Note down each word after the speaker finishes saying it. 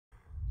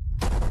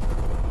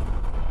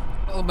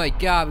Oh my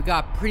god, we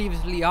got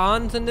previously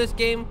ons in this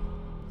game.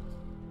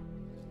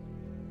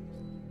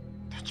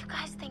 Don't you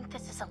guys think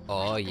this is a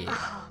Oh yeah.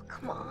 Oh,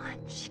 come on.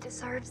 She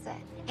deserves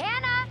it.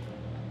 Hannah!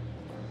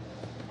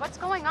 What's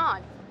going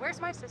on? Where's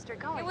my sister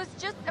going? It was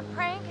just a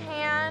prank,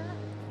 Han.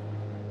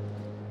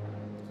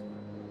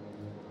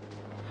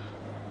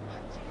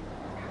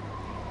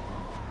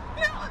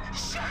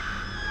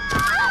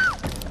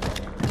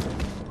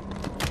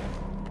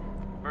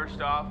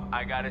 First off,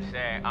 I gotta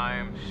say, I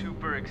am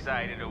super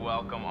excited to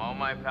welcome all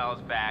my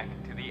pals back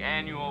to the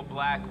annual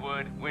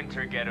Blackwood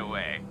Winter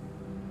Getaway.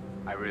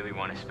 I really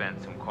want to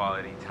spend some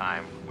quality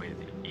time with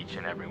each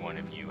and every one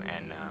of you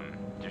and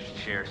just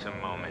share some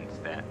moments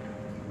that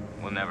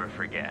we'll never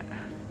forget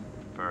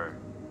for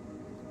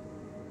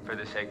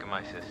the sake of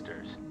my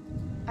sisters.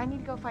 I need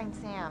to go find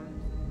Sam.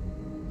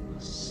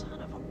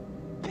 Son of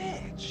a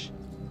bitch.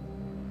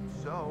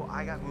 So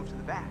I got moved to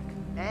the back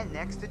and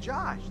next to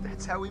Josh.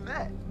 That's how we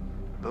met.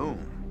 Boom.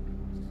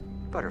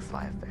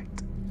 Butterfly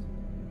effect.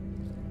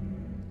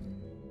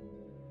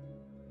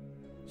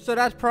 So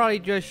that's probably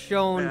just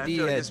showing Man, I the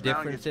feel like this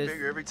mountain differences. gets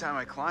bigger every time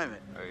I climb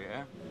it. Oh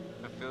yeah?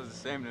 That feels the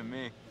same to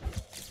me.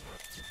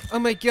 Oh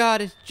my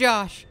god, it's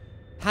Josh,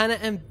 Hannah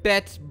and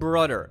Beth's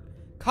brother.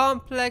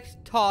 Complex,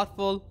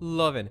 thoughtful,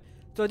 loving.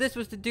 So this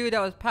was the dude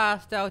that was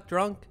passed out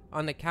drunk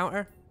on the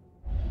counter?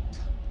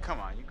 Come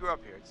on, you grew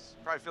up here. It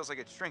probably feels like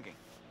it's shrinking.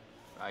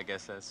 I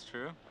guess that's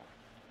true.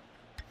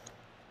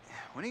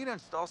 When are you gonna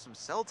install some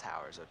cell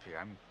towers up here?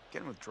 I'm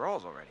getting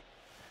withdrawals already.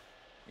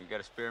 You got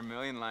a spare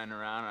million lying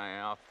around,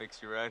 and I'll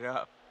fix you right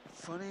up.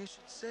 Funny you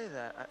should say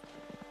that.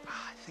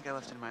 I think I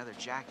left it in my other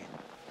jacket.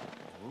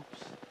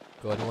 Oops.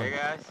 Good one. Hey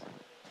guys,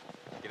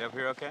 get up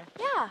here okay?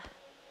 Yeah.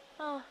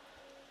 Well,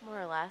 more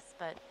or less,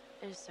 but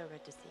it is so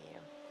good to see you.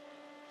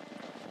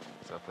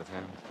 What's up with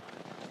him?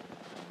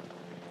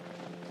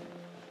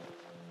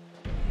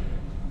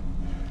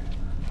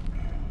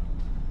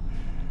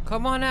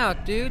 Come on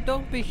out, dude.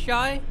 Don't be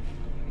shy.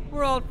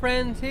 We're all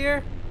friends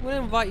here.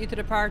 We'll invite you to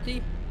the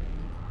party.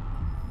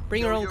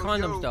 Bring your own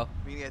condoms, though.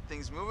 Mean you got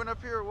things moving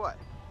up here or what?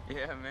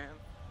 Yeah,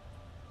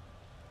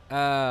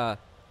 man.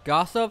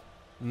 Gossip,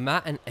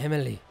 Matt and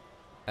Emily.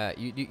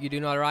 You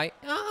doing all right?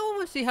 I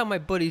want to see how my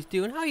buddy's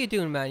doing. How you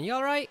doing, man? You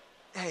all right?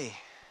 Hey,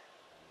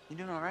 you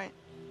doing all right?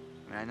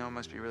 I mean, I know it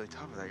must be really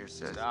tough without your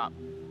sis. Stop.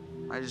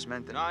 I just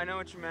meant that. No, I know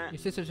what you meant.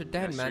 Your sisters are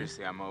dead, No, man.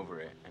 seriously, I'm over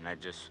it, and I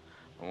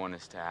want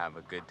us to have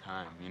a good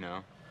time, you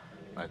know,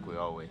 like we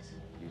always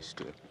used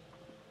to.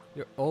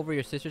 You're over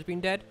your sisters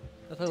being dead?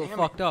 That's a little Damn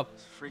fucked it. up.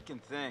 This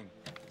freaking thing.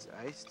 It's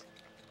iced.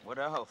 What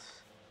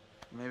else?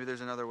 Maybe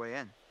there's another way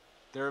in.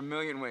 There are a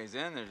million ways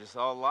in. They're just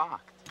all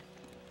locked.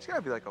 There's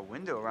gotta be like a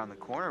window around the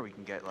corner we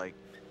can get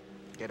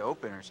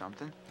open or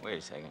something. Wait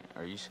a second.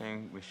 Are you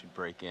saying we should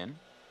break in?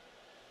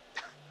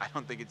 I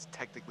don't think it's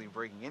technically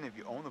breaking in if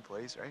you own the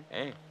place, right?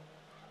 Hey,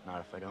 not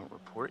if I don't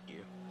report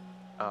you.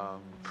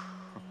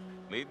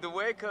 Lead the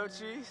way,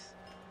 coachies.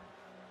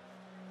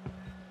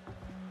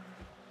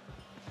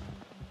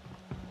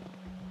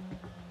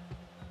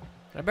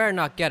 I better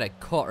not get a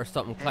cut or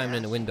something climbing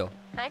in the window.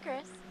 Hi,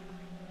 Chris.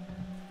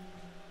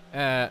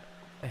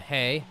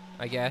 Hey,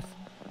 I guess.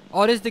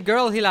 Oh, this is the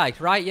girl he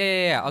likes, right?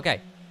 Yeah.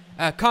 Okay.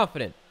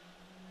 Confident.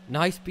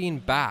 Nice being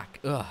back.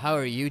 Ugh, how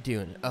are you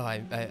doing? Oh,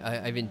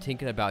 I've been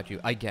thinking about you.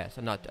 I guess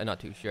I'm not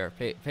too sure.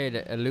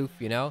 Played aloof,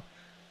 you know,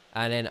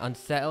 and then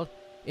unsettled.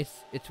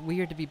 It's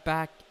weird to be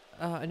back.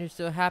 And you're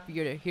so happy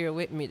you're here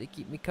with me to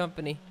keep me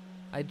company.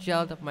 I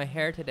gelled up my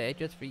hair today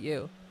just for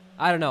you.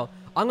 I don't know.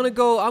 I'm gonna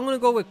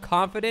go with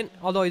confident.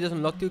 Although he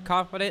doesn't look too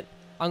confident.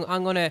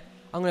 I'm gonna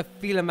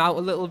feel him out a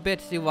little bit.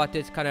 See what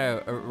this kind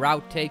of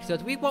route takes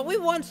us. We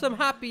want some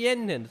happy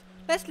endings.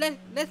 Let's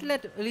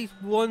let at least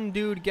one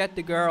dude get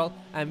the girl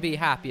and be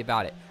happy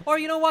about it. Or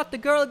you know what? The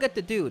girl get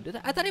the dude.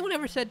 Has anyone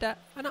ever said that?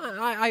 And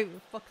I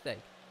fuck's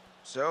sake.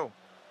 So,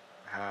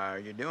 how are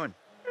you doing?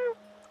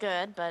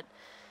 Good, but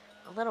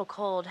a little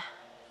cold. I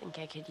think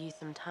I could use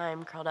some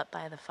time curled up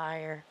by the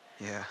fire.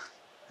 Yeah,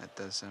 that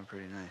does sound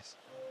pretty nice.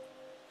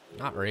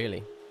 Not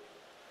really.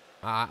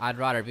 I'd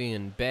rather be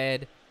in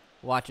bed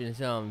watching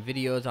some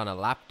videos on a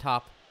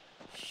laptop.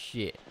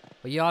 Shit.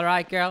 But you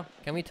alright, girl?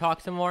 Can we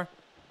talk some more?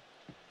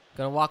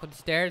 Gonna walk up the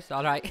stairs?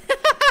 Alright.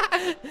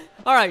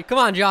 Alright, come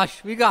on,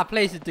 Josh. We got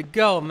places to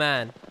go,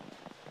 man.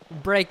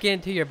 Break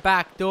into your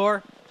back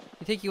door.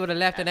 You think you would have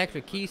left an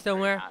extra key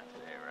somewhere? Not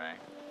today, right?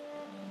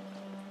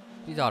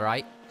 She's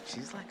alright.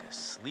 She's like a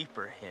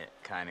sleeper hit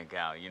kind of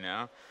gal, you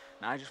know?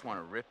 Now I just want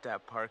to rip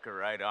that parka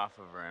right off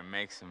of her and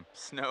make some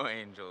snow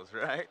angels,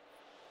 right?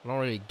 I don't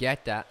really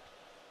get that.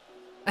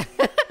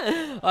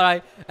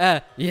 Alright.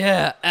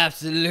 Yeah,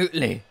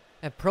 absolutely.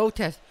 A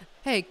protest.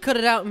 Hey, cut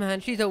it out, man.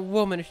 She's a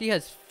woman. She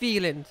has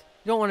feelings.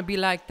 You don't want to be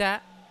like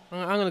that.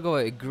 I'm gonna go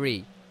with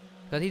agree.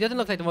 Because he doesn't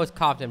look like the most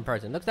confident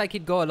person. Looks like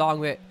he'd go along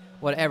with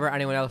whatever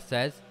anyone else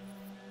says.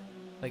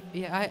 Like,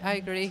 yeah, I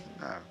agree.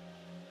 No.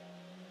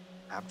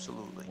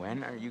 Absolutely.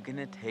 When are you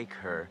gonna take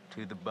her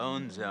to the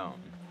bone zone?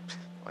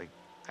 Like,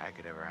 that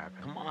could ever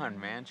happen. Come on,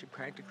 man. She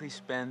practically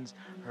spends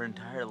her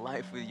entire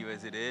life with you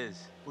as it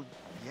is. Well,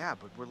 yeah,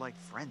 but we're like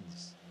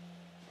friends.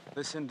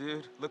 Listen,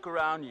 dude, look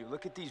around you.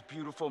 Look at these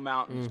beautiful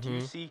mountains. Do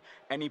you see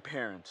any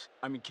parents?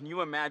 I mean, can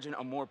you imagine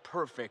a more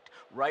perfect,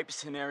 ripe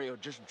scenario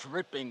just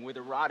dripping with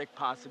erotic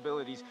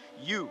possibilities?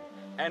 You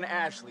and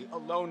Ashley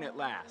alone at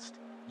last.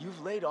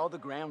 You've laid all the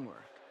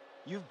groundwork.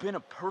 You've been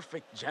a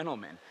perfect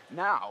gentleman.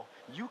 Now,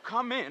 you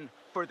come in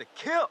for the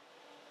kill.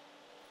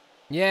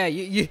 Yeah,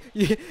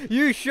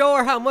 you show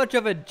her how much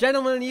of a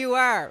gentleman you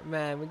are,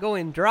 man. We're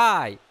going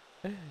dry.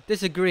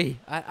 Disagree.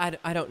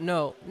 I don't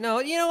know. No,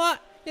 you know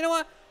what? You know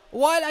what?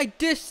 While I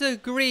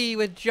disagree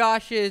with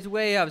Josh's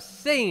way of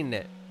saying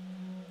it,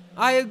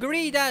 I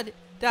agree that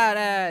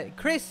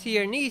Chris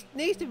here needs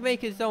to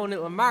make his own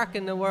little mark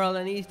in the world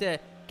and needs to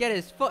get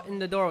his foot in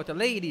the door with the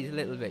ladies a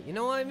little bit. You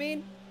know what I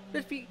mean?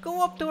 Just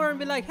go up to her and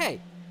be like,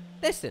 hey,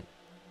 listen,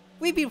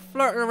 we've been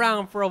flirting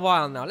around for a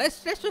while now.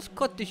 Let's just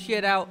cut the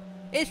shit out.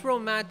 It's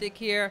romantic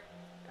here,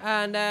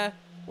 and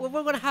we're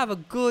gonna have a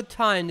good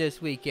time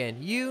this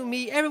weekend. You,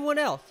 me, everyone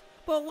else.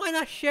 But why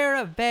not share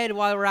a bed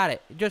while we're at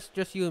it?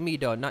 Just you and me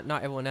though, not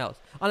everyone else.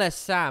 Unless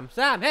Sam,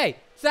 hey,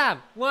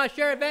 Sam, wanna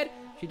share a bed?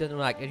 She doesn't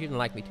like me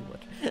too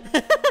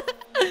much.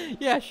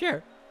 Yeah,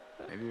 sure.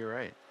 Maybe you're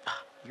right.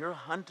 You're a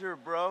hunter,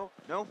 bro.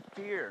 No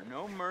fear,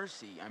 no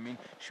mercy. I mean,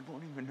 she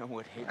won't even know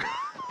what hit her.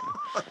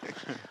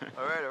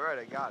 All right,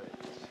 I got it.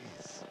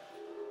 Jeez.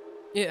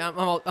 Yeah,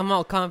 I'm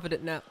all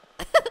confident now.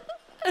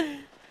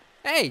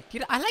 Hey,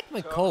 dude, I like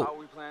my coat. How are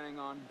we planning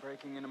on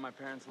breaking into my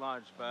parents'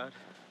 lodge, bud?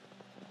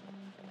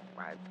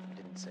 I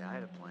didn't say I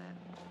had a plan.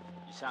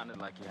 You sounded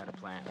like you had a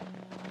plan.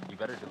 You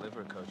better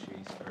deliver,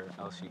 Cochise, or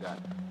else you got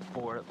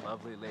 4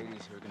 lovely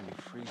ladies who are going to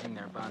be freezing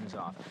their buns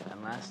off.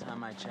 And last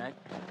time I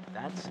checked,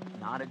 that's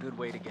not a good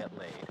way to get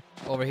laid.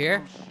 Over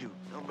here? Oh, shoot,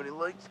 nobody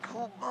likes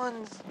cool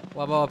buns.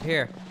 What about up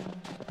here?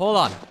 Hold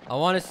on, I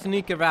want to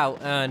sneak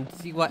around and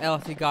see what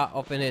else he got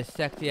up in his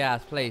sexy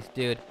ass place,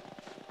 dude.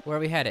 Where are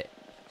we headed?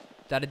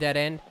 Is that a dead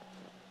end?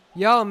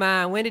 Yo,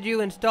 man, when did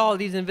you install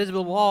these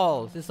invisible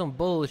walls? This is some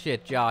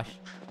bullshit, Josh.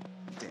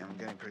 Damn, I'm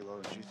getting pretty low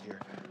in juice here.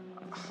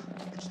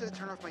 I just had to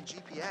turn off my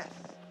GPS.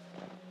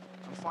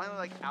 I'm finally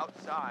like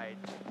outside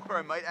where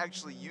I might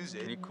actually use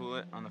it. Can you cool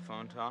it on the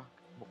phone talk?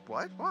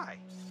 What? Why?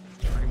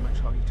 It's pretty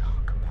much all you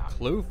talk about.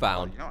 Clue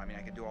found. You know, I mean,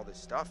 I can do all this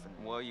stuff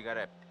and... Well, you got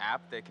an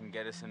app that can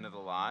get us into the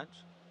lodge?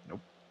 Nope.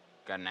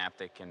 Got an app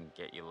that can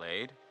get you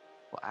laid?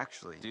 Well,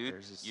 actually, Dude,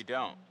 there's this... you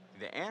don't.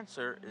 The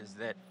answer is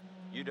that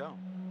you don't.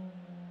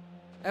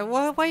 And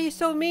why are you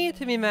so mean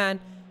to me, man?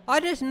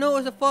 I just know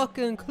it's a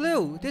fucking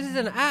clue. This is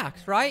an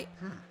axe, right?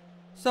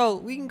 So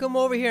we can come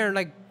over here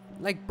and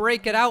like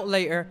break it out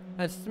later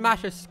and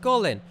smash a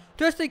skull in.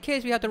 Just in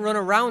case we have to run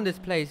around this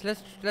place.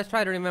 Let's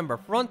try to remember.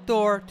 Front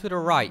door to the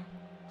right.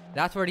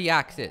 That's where the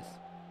axe is.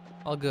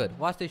 All good.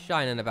 What's this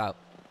shining about?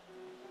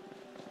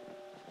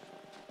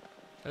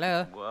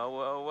 Hello?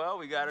 Well,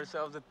 we got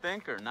ourselves a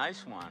thinker.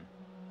 Nice one.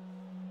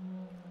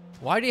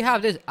 Why do you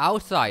have this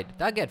outside?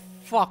 That get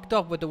fucked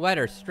up with the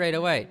weather straight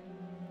away.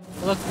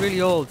 It looks really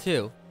old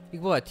too. You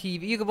can put a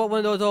TV. You can put one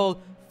of those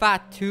old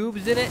fat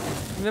tubes in it.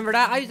 Remember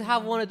that? I used to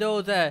have one of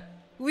those.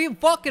 We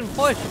fucking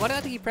push. Why do I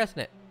have to keep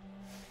pressing it?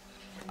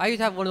 I used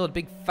to have one of those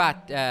big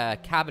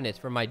fat cabinets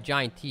for my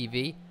giant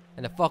TV,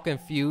 and the fucking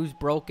fuse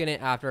broke in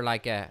it after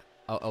like a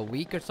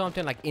week or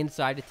something, like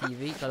inside the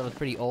TV. So it was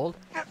pretty old.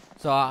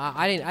 So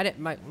I didn't.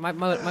 My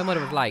mother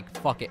was like,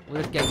 "Fuck it,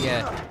 we'll just get you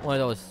one of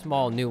those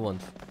small new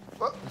ones."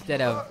 Instead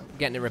of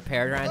getting it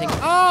repaired or anything.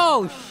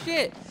 Oh,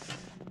 shit!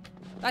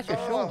 That's your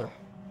shoulder.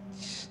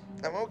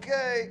 I'm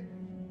okay.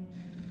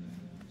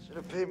 Should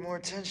have paid more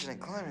attention in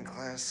climbing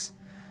class.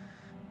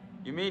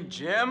 You mean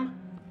Jim?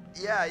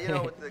 Yeah, you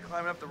know, with the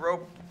climbing up the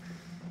rope.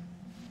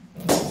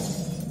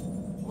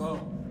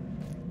 Whoa.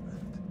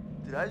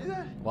 Did I do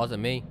that?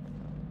 Wasn't me.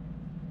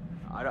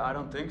 I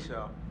don't think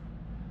so.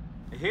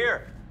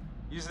 Here,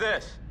 use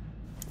this.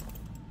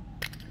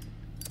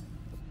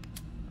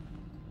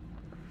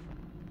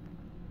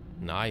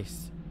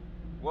 Nice.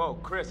 Whoa,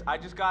 Chris, I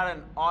just got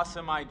an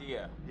awesome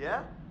idea.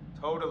 Yeah?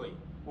 Totally.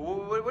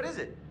 What is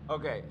it?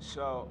 Okay,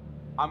 so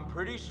I'm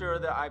pretty sure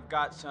that I've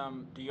got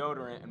some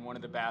deodorant in one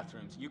of the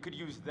bathrooms. You could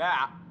use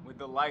that with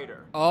the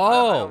lighter. I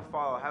Oh. don't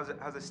follow.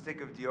 How's a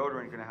stick of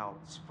deodorant gonna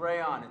help? Spray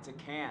on, it's a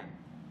can.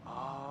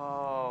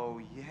 Oh,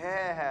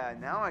 yeah.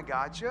 Now I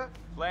gotcha.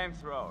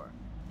 Flamethrower.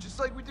 Just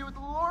like we did with the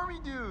little army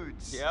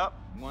dudes. Yep,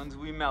 ones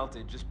we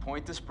melted. Just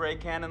point the spray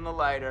can in the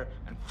lighter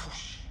and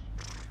whoosh.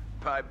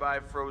 Bye-bye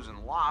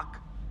frozen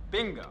lock.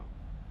 Bingo.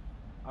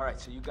 All right,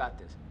 so you got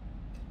this.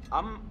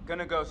 I'm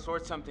gonna go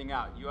sort something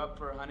out. You up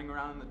for hunting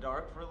around in the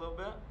dark for a little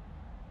bit?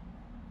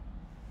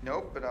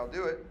 Nope, but I'll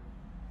do it.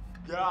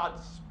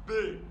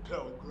 Godspeed,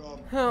 Pilgrim.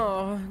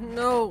 Oh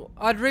no,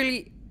 I'd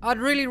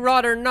really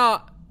rather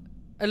not.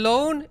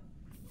 Alone?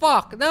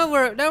 Fuck. Now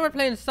we're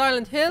playing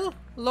Silent Hill,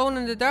 alone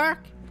in the dark.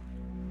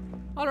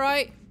 All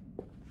right,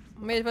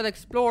 may as well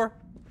explore.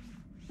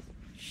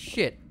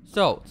 Shit.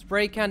 So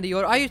spray can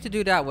deodorant. I used to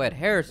do that with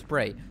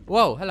hairspray.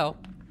 Whoa, hello.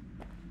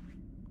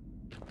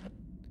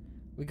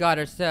 We got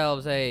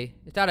ourselves a.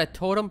 Is that a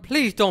totem?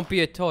 Please don't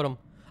be a totem.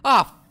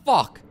 Ah,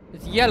 fuck.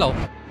 It's yellow.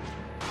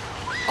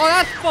 Oh,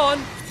 that's fun.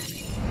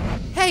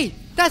 Hey,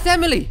 That's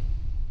Emily!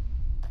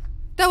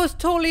 That was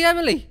totally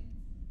Emily!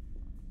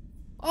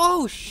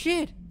 Oh,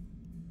 shit!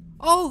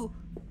 Oh!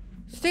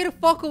 Stay the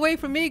fuck away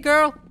from me,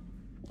 girl!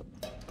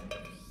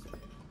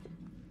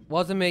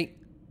 Wasn't me.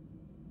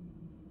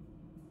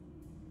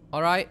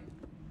 Alright.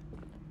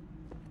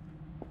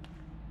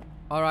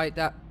 Alright,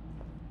 that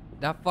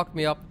fucked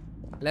me up.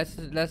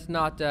 Let's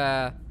not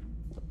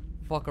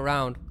fuck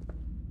around.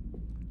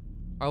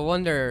 I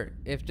wonder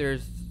if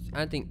there's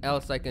anything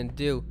else I can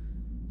do.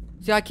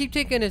 See, I keep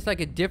thinking it's like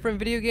a different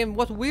video game.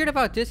 What's weird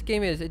about this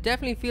game is it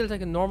definitely feels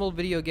like a normal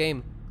video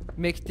game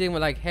mixed in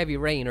with like Heavy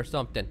Rain or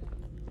something.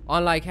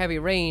 Unlike Heavy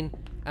Rain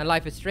and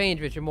Life is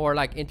Strange, which are more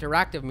like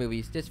interactive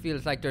movies, this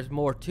feels like there's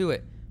more to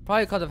it.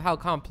 Probably because of how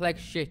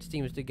complex shit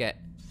seems to get.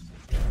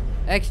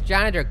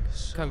 Ex-janitor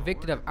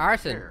convicted of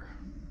arson.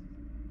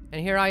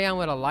 And here I am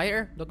with a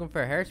lighter, looking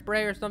for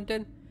hairspray or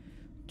something.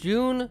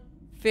 June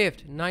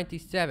 5th,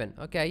 97.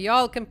 Okay,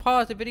 y'all can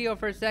pause the video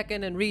for a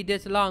second and read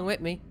this along with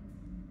me.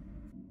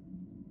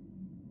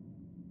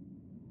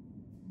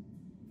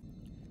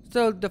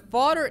 So the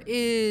father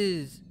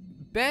is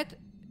Beth,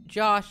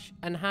 Josh,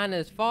 and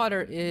Hannah's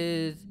father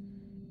is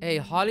a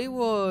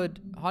Hollywood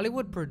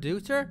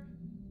producer.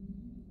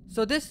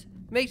 So this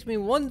makes me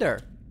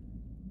wonder,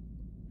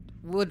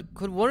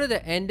 could one of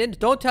the endings,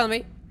 don't tell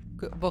me,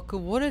 but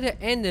could one of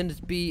the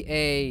endings be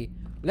a,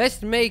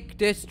 let's make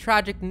this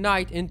tragic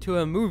night into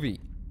a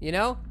movie, you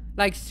know?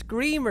 Like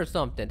Scream or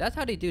something. That's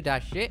how they do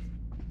that shit.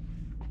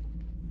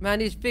 Man,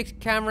 these fixed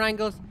camera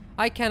angles,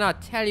 I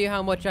cannot tell you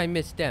how much I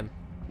miss them.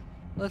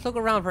 Let's look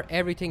around for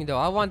everything though.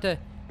 I want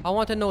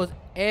to know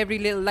every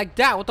little, like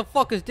that. What the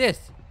fuck is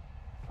this?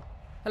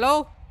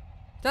 Hello?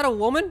 Is that a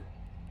woman?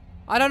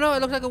 I don't know. It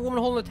looks like a woman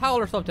holding a towel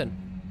or something.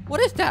 What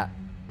is that?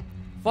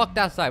 Fuck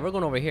that side. We're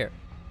going over here.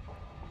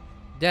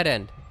 Dead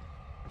end.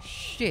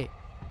 Shit.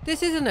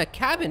 This isn't a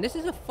cabin. This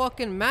is a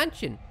fucking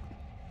mansion.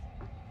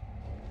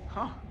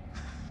 Huh.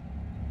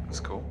 That's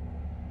cool.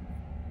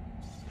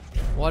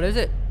 What is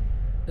it?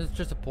 Is it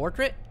just a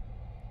portrait?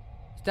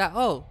 Is that,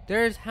 oh,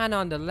 there's Hannah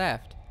on the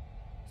left.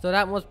 So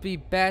that must be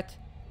Beth,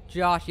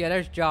 Josh. Yeah,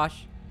 there's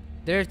Josh.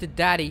 There's the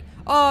daddy.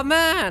 Oh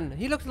man,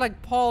 he looks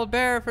like Paul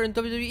Bearer for in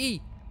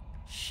WWE.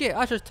 Shit,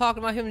 I was just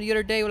talking about him the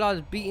other day while I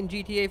was beating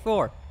GTA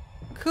 4.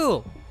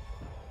 Cool.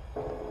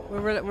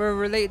 We're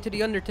related to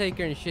the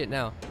Undertaker and shit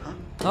now.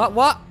 Huh?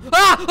 What?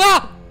 Ah!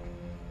 Ah!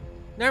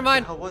 Never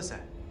mind. How was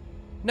that?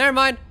 Never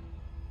mind.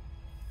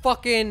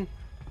 Fucking.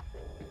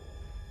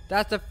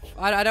 That's the.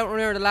 I don't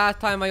remember the last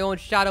time my own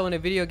shadow in a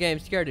video game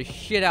scared the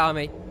shit out of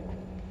me.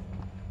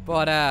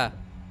 But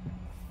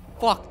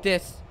fuck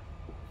this.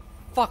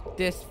 Fuck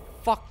this.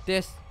 Fuck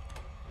this.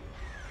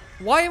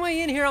 Why am I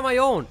in here on my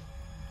own?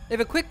 If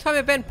a quick time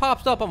event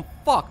pops up, I'm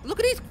fucked. Look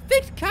at these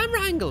fixed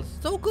camera angles.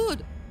 So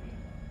good.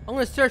 I'm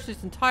gonna search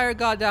this entire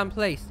goddamn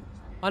place.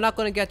 I'm not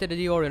gonna get to the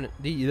deodorant.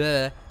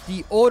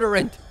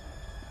 Deodorant.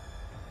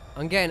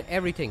 I'm getting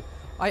everything.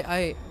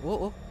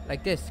 Whoa,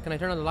 like this. Can I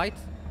turn on the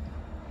lights?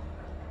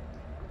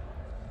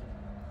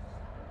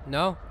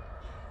 No.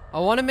 I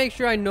want to make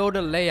sure I know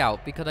the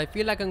layout because I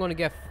feel like I'm gonna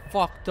get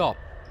fucked up.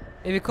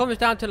 If it comes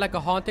down to like a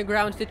haunting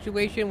ground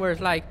situation where it's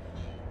like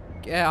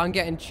I'm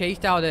getting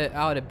chased out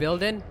of the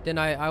building, then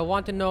I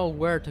want to know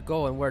where to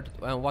go and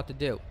what to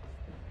do.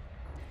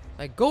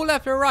 Like go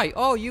left or right.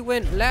 Oh, you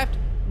went left.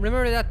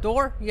 Remember that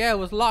door? Yeah, it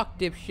was locked,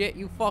 dipshit.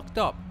 You fucked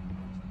up.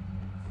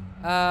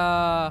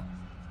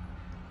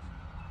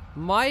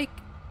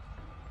 Mike,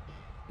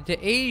 the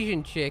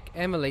Asian chick,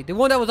 Emily, the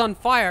one that was on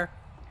fire,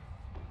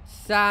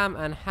 Sam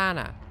and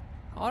Hannah.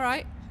 All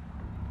right.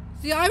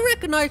 See, I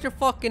recognize your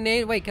fucking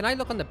name. Wait, can I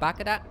look on the back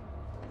of that?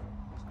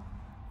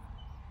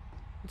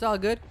 It's all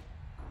good.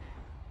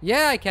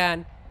 Yeah, I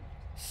can.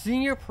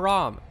 Senior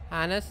prom.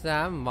 Hannah,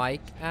 Sam,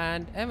 Mike,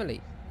 and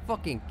Emily.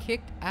 Fucking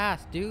kicked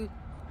ass, dude.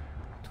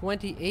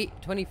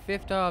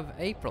 25th of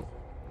April.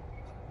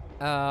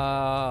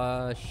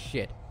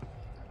 Shit.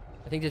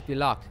 I think this be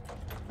locked.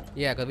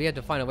 Yeah, because we had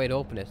to find a way to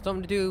open it.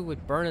 Something to do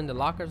with burning the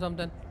lock or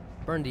something.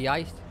 Burn the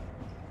ice.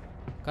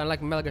 Kind of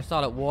like Metal Gear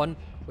Solid 1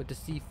 with the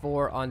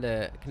C4 on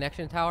the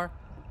connection tower.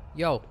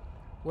 Yo,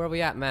 where are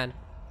we at, man?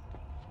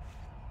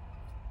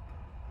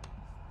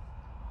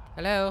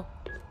 Hello?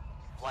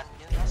 One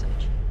new message.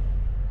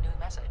 New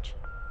message.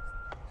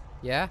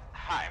 Yeah?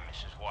 Hi,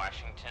 Mrs.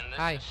 Washington. This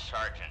Hi. is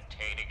Sergeant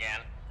Tate again.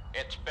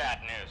 It's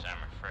bad news, I'm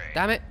afraid.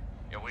 Damn it.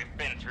 Yeah, we've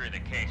been through the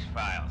case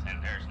files,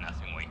 and there's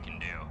nothing we can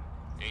do.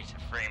 He's a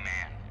free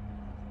man.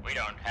 We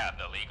don't have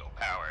the legal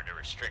power to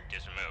restrict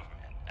his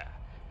movement.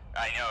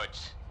 I know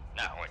it's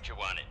not what you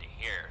wanted to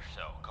hear,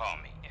 so call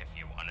me if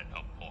you want to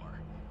know more.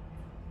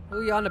 Who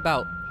are you on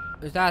about?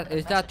 Is that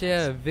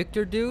the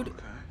Victor dude? Okay.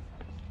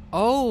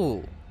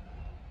 Oh.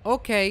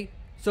 Okay.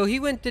 So he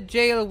went to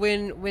jail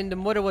when the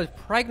mother was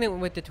pregnant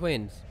with the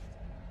twins.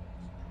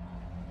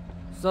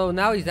 So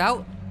now he's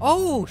out?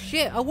 Oh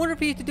shit, I wonder if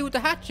he has to do with the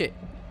hatchet.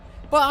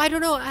 But I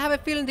don't know, I have a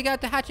feeling the guy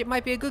with the hatchet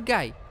might be a good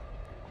guy.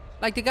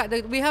 Like the guy,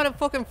 we had a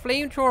fucking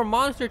flamethrower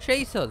monster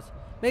chase us.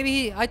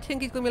 Maybe I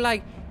think he's gonna be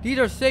like, these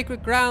are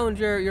sacred grounds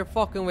you're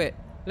fucking with.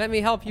 Let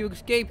me help you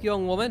escape,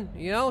 young woman.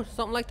 You know,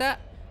 something like that.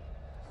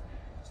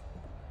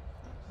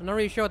 I'm not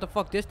really sure what the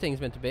fuck this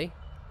thing's meant to be.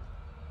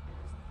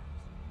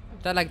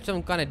 Is that like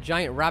some kind of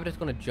giant rabbit that's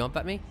gonna jump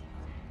at me?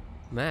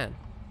 Man,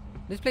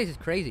 this place is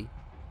crazy.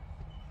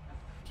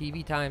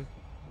 TV time.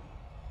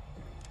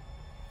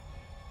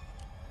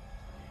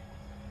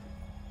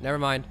 Never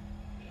mind.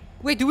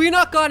 Wait, do we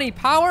not got any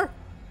power?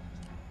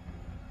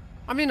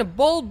 I mean, a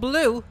bulb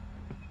blue.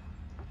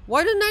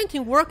 Why doesn't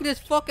anything work in this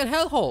fucking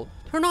hellhole?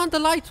 Turn on the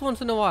lights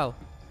once in a while.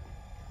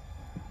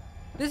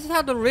 This is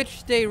how the rich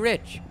stay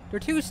rich. They're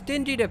too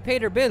stingy to pay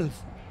their bills,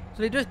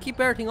 so they just keep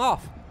everything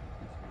off.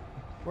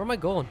 Where am I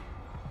going?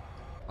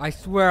 I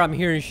swear I'm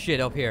hearing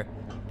shit up here.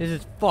 This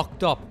is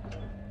fucked up.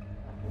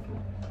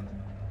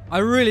 I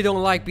really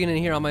don't like being in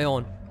here on my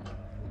own.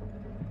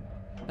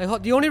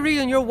 Like, the only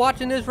reason you're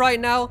watching this right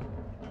now,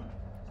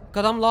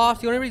 because I'm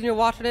lost, the only reason you're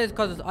watching it is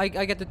because I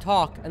get to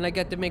talk and I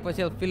get to make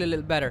myself feel a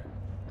little better.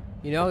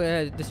 You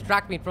know,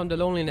 distract me from the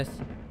loneliness.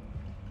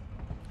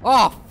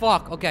 Oh,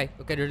 fuck. Okay,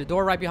 there's a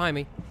door right behind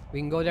me. We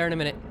can go there in a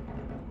minute.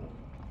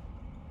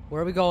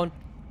 Where are we going?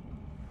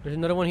 There's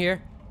another one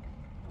here.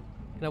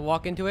 Can I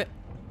walk into it?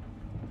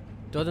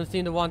 Doesn't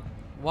seem to want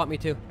me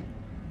to.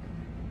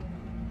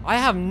 I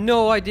have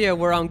no idea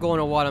where I'm going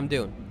or what I'm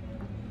doing.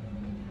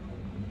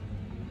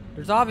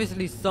 There's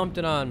obviously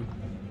something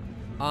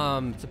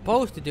I'm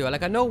supposed to do.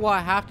 Like, I know what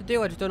I have to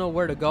do, I just don't know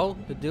where to go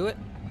to do it.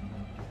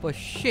 But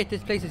shit,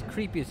 this place is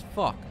creepy as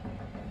fuck.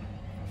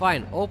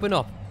 Fine, open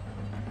up.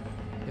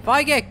 If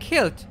I get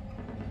killed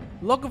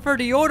looking for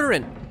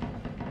deodorant,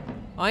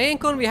 I ain't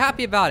gonna be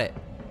happy about it.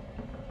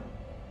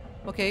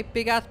 Okay,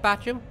 big ass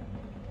bathroom.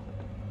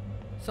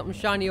 Something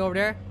shiny over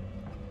there.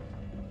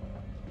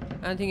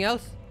 Anything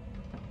else?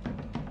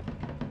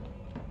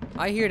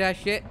 I hear that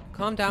shit.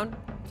 Calm down.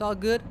 It's all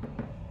good.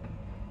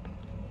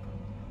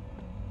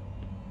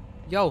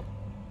 Yo.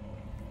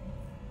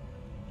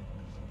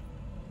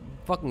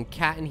 Fucking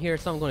cat in here.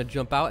 Something gonna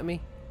jump out at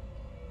me.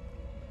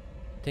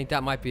 Think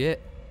that might be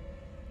it.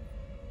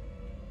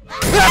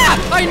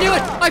 Ah! I knew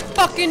it! I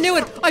fucking knew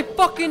it! I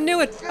fucking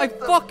knew it! I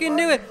fucking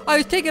knew it! I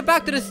was taken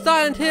back to the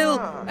Silent Hill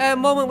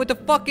moment with the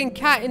fucking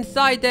cat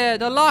inside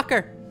the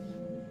locker.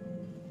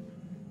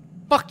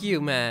 Fuck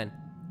you, man.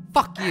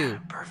 Fuck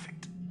you.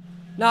 Perfect.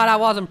 No, that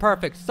wasn't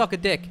perfect. Suck a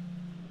dick.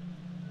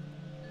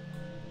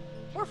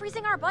 We're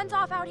freezing our buns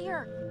off out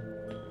here.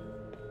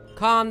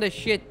 Calm the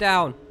shit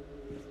down.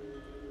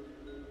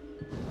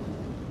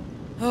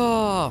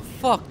 Oh,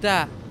 fuck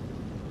that.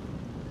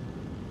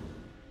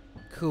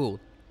 Cool.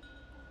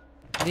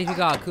 At least you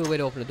got a cool way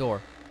to open the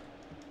door.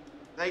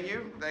 Thank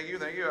you.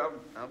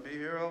 I'll be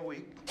here all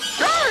week.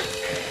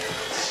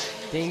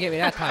 Didn't get me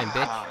that time,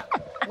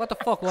 bitch. What the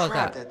fuck was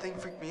Crap, that? that thing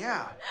freaked me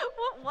out.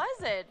 What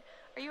was it?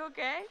 Are you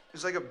okay? It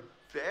was like a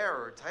bear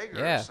or a tiger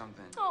Yeah. or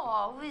something.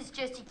 Oh, it was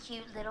just a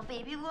cute little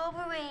baby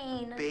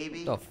Wolverine. Baby.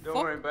 The Don't fuck?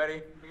 worry,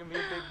 buddy. You're gonna be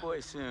a big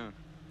boy soon.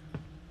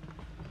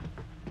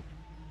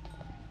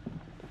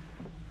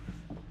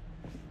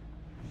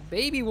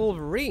 Baby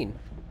Wolverine.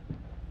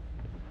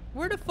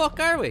 Where the fuck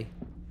are we?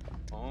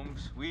 Home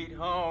sweet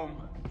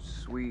home.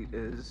 Sweet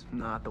is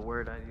not the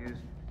word I use.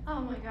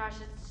 Oh my gosh,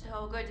 it's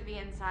so good to be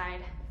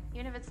inside.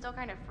 Even if it's still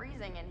kind of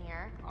freezing in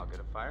here. I'll get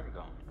a fire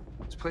going.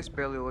 This place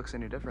barely looks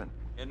any different.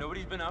 Yeah,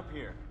 nobody's been up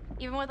here.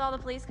 Even with all the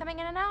police coming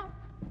in and out?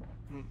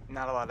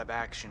 Not a lot of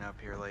action up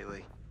here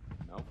lately.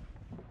 Nope.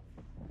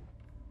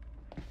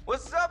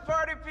 What's up,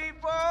 party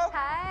people?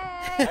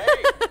 Hi.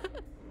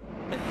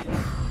 Hey,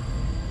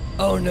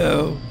 Oh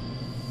no.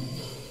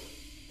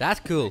 That's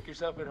cool. make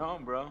yourself at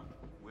home, bro.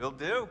 Will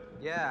do.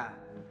 Yeah,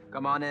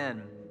 come on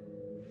in.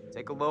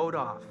 Take a load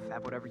off.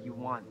 Have whatever you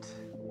want.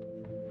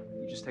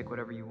 You just take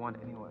whatever you want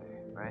anyway,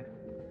 right?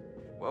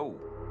 Whoa.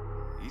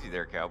 Easy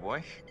there,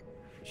 cowboy.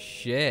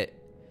 Shit.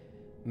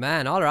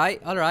 Man,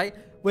 alright.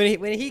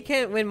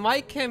 When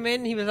Mike came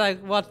in, he was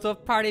like, "What's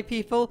up, party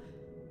people?"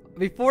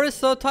 Before his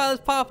subtitles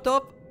popped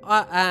up,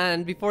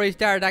 and before he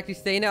started actually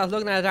saying it, I was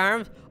looking at his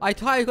arms. I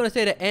thought he was gonna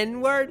say the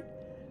N-word.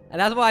 And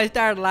that's why I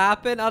started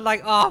laughing. I was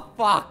like, oh,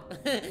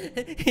 fuck.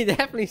 He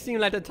definitely seemed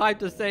like the type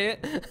to say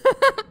it.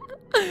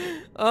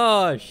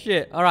 Oh,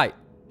 shit. All right.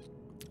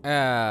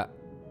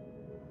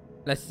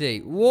 Let's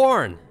see.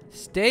 Warn.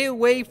 Stay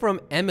away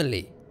from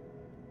Emily.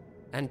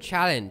 And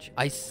challenge.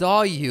 I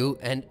saw you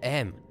and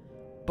M.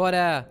 But,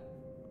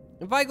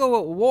 if I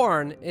go with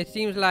warn, it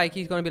seems like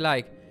he's going to be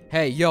like,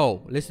 hey,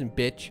 yo, listen,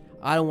 bitch.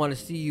 I don't want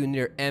to see you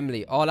near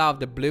Emily. All out of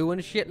the blue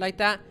and shit like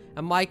that.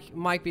 And Mike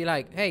might be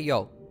like, hey,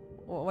 yo.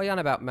 What are you on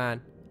about,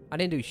 man? I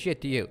didn't do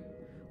shit to you.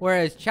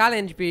 Whereas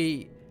challenge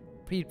he'd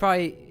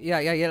probably,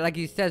 yeah, like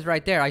he says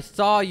right there, I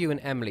saw you and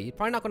Emily. He's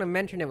probably not going to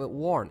mention it with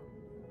warn.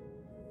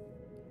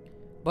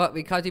 But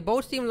because they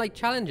both seem like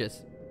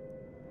challenges.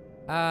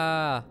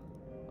 I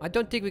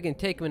don't think we can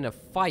take him in a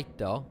fight,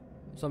 though.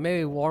 So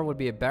maybe warn would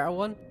be a better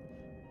one.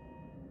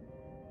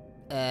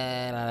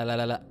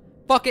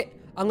 Fuck it.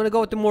 I'm going to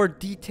go with the more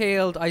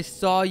detailed, I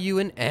saw you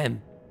and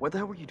M. What the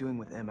hell were you doing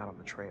with M out on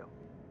the trail?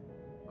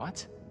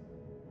 What?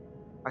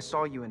 I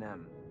saw you and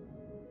M.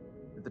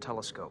 With the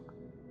telescope.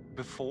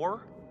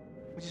 Before?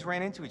 We just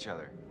ran into each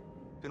other.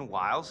 Been a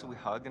while, so we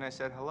hugged and I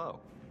said hello.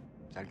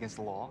 Is that against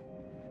the law?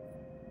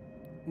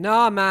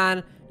 Nah,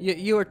 man.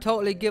 You were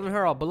totally giving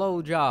her a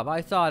blowjob.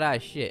 I saw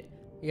that shit.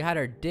 You had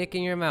her dick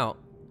in your mouth.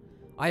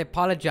 I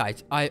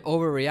apologize. I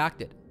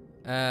overreacted.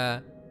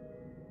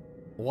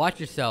 Watch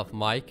yourself,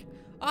 Mike.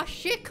 Oh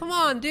shit, come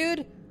on,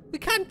 dude. We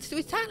can't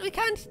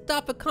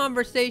stop a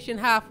conversation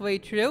halfway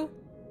through.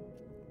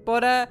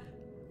 But I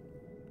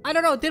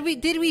don't know, did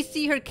we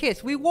see her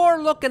kiss? We were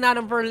looking at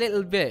him for a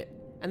little bit.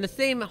 And the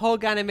same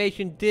hug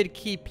animation did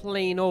keep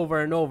playing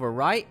over and over,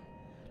 right?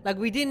 Like,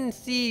 we didn't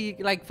see,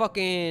 like,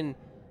 fucking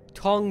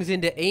tongues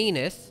into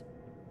anus.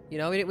 You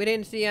know, we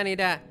didn't see any of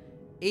that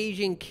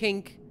Asian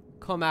kink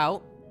come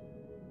out.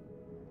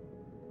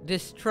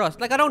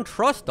 Distrust. Like, I don't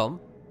trust them.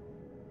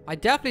 I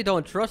definitely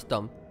don't trust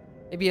them.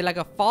 It'd be like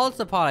a false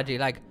apology.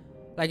 Like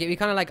it'd be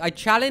kind of like, I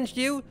challenged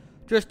you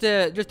just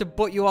to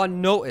put you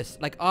on notice.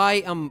 Like,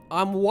 I'm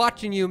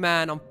watching you,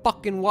 man. I'm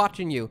fucking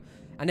watching you.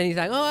 And then he's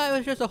like, oh, it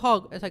was just a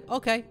hug. It's like,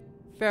 okay,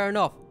 fair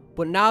enough.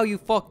 But now you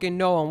fucking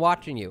know I'm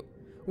watching you.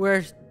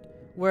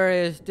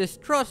 Whereas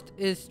distrust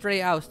is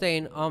straight out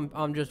saying,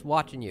 I'm just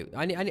watching you.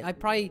 I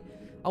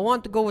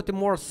want to go with the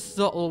more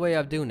subtle way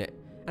of doing it.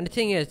 And the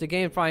thing is, the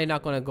game's probably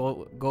not gonna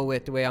go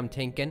with the way I'm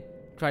thinking.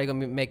 Try to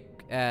make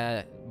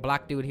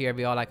black dude here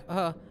be all like,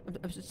 oh,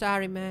 I'm so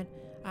sorry, man.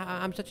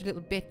 I'm such a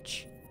little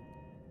bitch.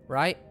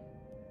 Right?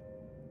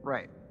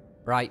 Right.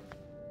 Right.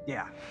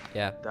 Yeah.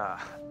 Yeah. Duh.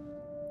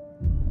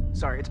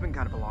 Sorry, it's been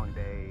kind of a long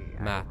day.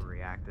 Matt. I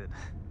overreacted.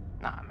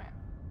 Nah, man.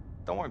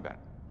 Don't worry about it.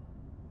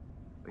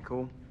 We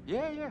cool?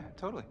 Yeah,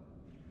 totally.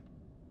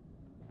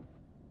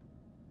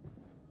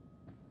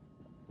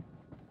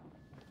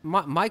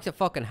 Mike's a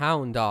fucking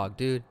hound dog,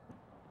 dude.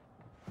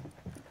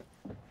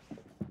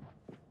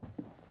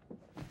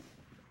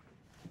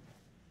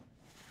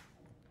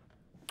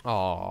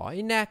 Aw,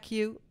 ain't that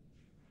cute?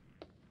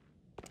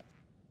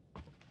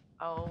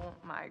 Oh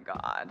my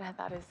god,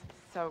 that is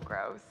so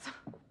gross.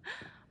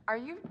 Are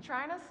you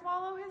trying to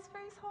swallow his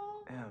face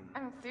whole?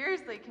 I mean,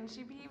 seriously, can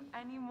she be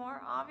any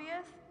more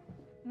obvious?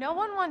 No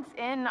one wants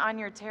in on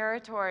your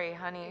territory,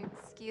 honey.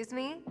 Excuse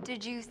me?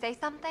 Did you say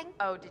something?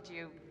 Oh, did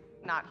you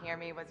not hear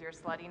me? Was your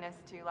sluttiness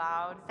too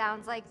loud?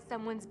 Sounds like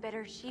someone's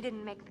bitter she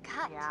didn't make the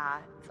cut. Yeah,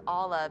 it's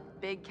all a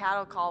big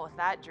cattle call with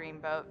that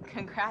dreamboat.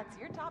 Congrats,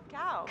 you're top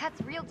cow.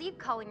 Cuts real deep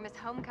calling Miss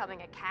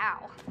Homecoming a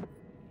cow.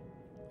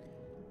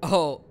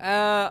 Oh,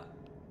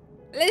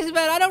 listen,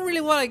 man, I don't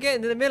really want to get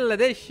into the middle of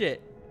this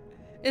shit.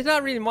 It's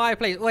not really my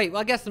place. Wait,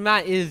 well, I guess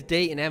Matt is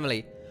dating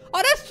Emily.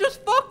 Oh, that's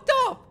just fucked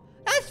up.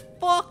 That's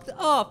fucked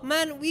up,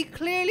 man. We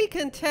clearly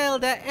can tell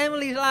that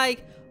Emily's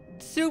like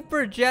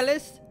super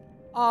jealous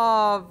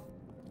of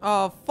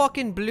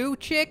fucking blue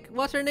chick.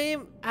 What's her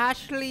name?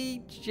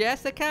 Ashley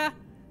Jessica.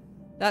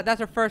 That's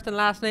her first and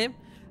last name.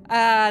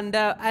 And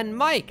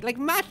Mike, like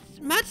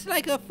Matt's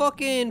like a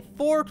fucking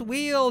fourth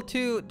wheel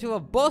to a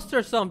bus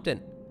or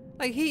something.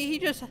 Like he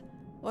just,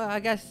 well, I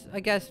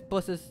guess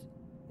buses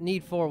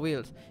need four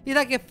wheels. He's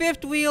like a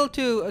fifth wheel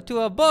to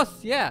a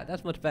bus. Yeah,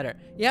 that's much better.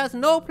 He has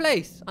no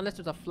place unless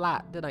there's a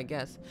flat, then I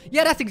guess.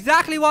 Yeah, that's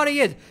exactly what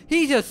he is.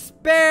 He's a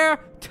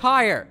spare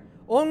tire,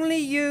 only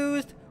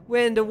used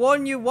when the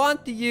one you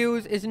want to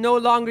use is no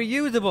longer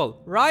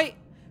usable, right?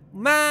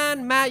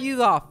 Man, Matt, you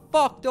got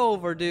fucked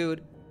over,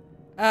 dude.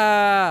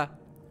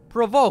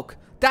 Provoke.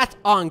 That's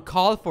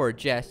uncalled for,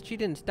 Jess. She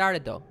didn't start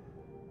it though.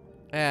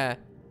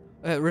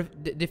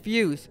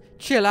 Diffuse.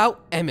 Chill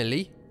out,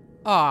 Emily.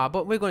 Ah,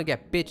 but we're gonna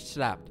get bitch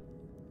slapped.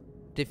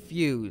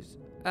 Diffuse.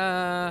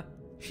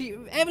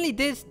 Emily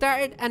did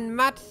start it, and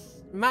Matt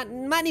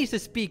needs to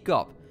speak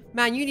up.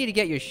 Man, you need to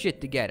get your shit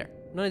together.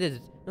 None of this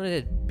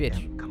bitch.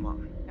 Damn, come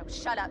on. No,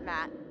 shut up,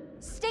 Matt.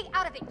 Stay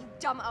out of it, you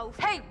dumb oaf.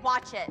 Hey,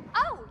 watch it.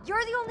 Oh,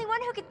 you're the only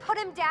one who can put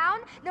him down?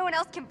 No one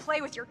else can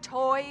play with your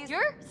toys?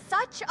 You're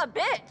such a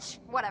bitch.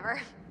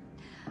 Whatever.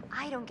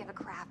 I don't give a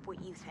crap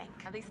what you think.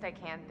 At least I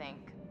can think.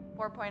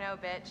 4.0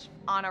 bitch,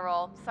 on a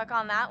roll. Suck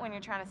on that when you're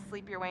trying to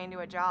sleep your way into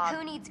a job.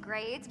 Who needs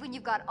grades when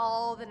you've got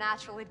all the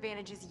natural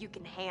advantages you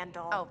can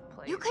handle? Oh,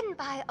 please. You couldn't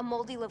buy a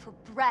moldy loaf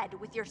of bread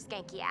with your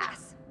skanky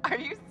ass. Are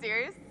you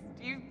serious?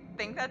 Do you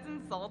think that's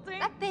insulting?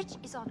 That bitch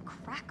is on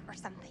crack or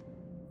something.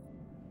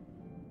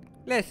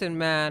 Listen,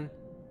 man.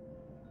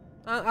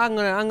 I'm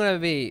gonna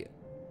be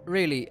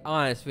really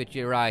honest with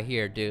you right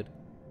here, dude.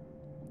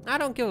 I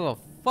don't give a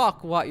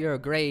fuck what your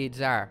grades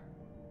are.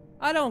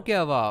 I don't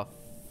give a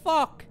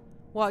fuck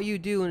what you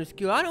do in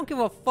school. I don't give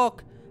a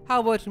fuck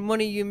how much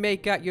money you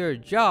make at your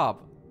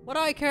job. What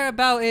I care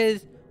about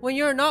is, when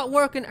you're not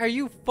working, are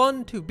you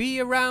fun to be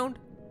around?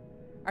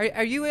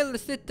 Are you able to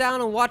sit down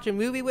and watch a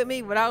movie with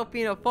me without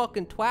being a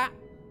fucking twat?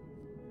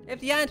 If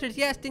the answer is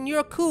yes, then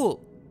you're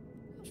cool.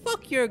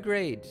 Fuck your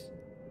grades.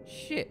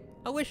 Shit.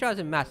 I wish I was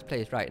in Matt's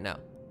place right now.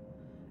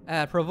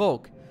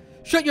 Provoke.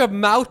 Shut your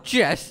mouth,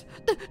 Jess.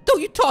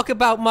 Don't you talk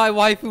about my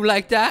waifu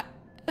like that.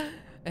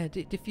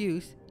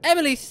 Diffuse.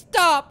 Emily,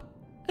 stop.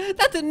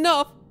 That's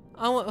enough.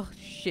 Oh,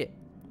 shit.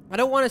 I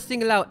don't want to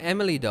single out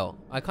Emily, though.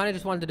 I kind of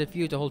just wanted to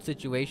diffuse the whole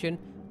situation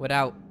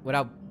without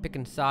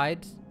picking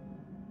sides.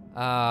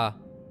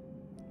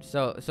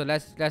 So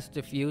let's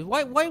defuse.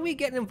 Why are we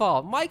getting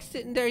involved? Mike's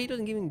sitting there, he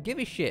doesn't even give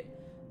a shit.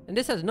 And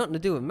this has nothing to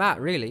do with Matt,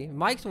 really.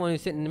 Mike's the one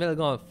who's sitting in the middle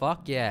going,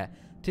 fuck yeah.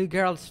 2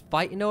 girls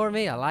fighting over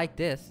me, I like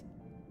this.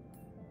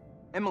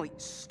 Emily,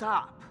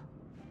 stop.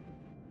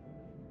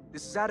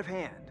 This is out of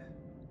hand.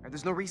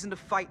 There's no reason to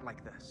fight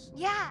like this.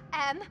 Yeah,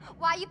 Em.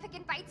 Why you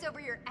picking fights over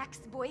your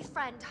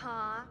ex-boyfriend,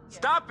 huh?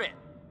 Stop it!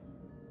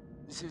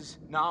 This is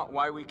not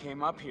why we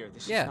came up here.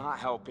 This Yeah. is not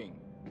helping.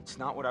 It's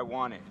not what I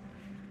wanted.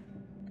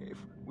 If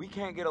we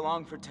can't get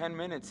along for 10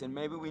 minutes, then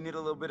maybe we need a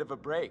little bit of a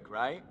break,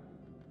 right?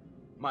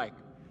 Mike,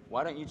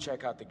 why don't you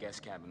check out the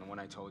guest cabin, the one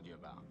I told you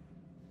about?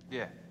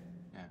 Yeah,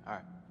 all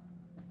right.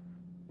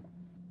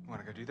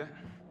 Wanna go do that?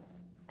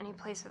 Any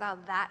place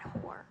without that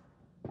whore.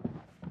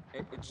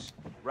 It's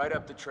right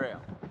up the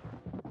trail.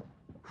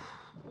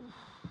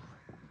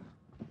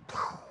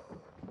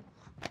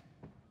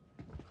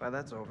 Glad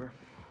that's over.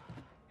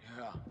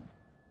 Yeah.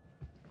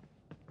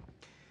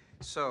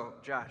 So,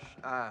 Josh,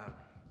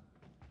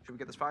 should we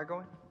get this fire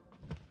going?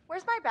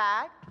 Where's my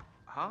bag?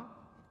 Huh?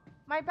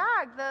 My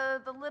bag,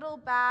 the little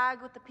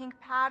bag with the pink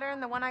pattern,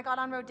 the one I got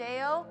on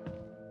Rodeo.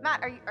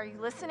 Matt, are you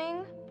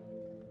listening?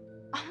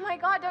 Oh my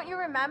God, don't you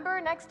remember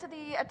next to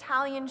the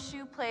Italian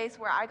shoe place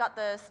where I got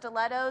the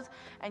stilettos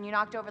and you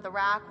knocked over the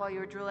rack while you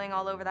were drooling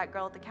all over that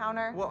girl at the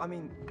counter? Well, I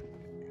mean,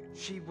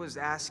 she was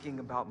asking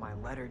about my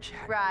letter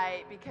jacket.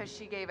 Right, because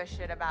she gave a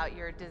shit about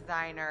your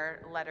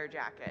designer letter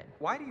jacket.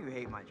 Why do you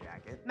hate my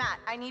jacket? Matt,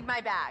 I need my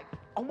bag.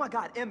 Oh my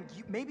God, Em,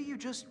 maybe you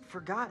just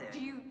forgot it.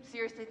 Do you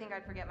seriously think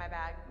I'd forget my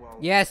bag? Well,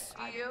 Yes.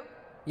 Do you?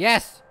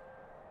 Yes.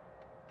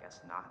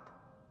 guess not.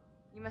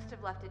 You must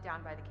have left it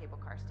down by the cable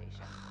car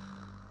station.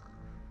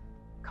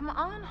 Come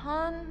on,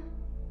 hon.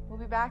 We'll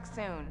be back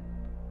soon.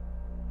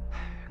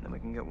 And then we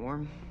can get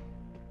warm?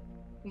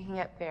 We can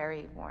get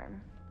very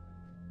warm.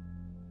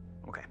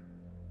 Okay.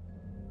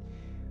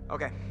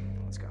 Okay,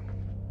 let's go.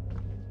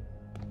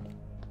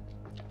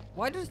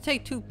 Why does it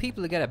take 2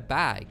 people to get a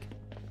bag?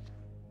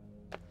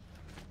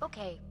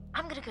 Okay,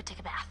 I'm gonna go take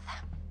a bath.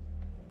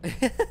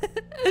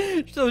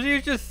 So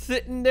she's just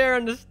sitting there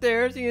on the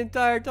stairs the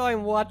entire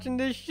time watching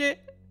this shit?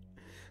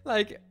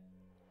 Like,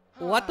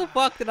 what the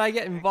fuck did I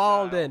get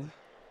involved in?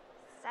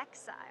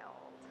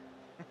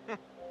 Sexiled.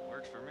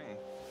 Works for me.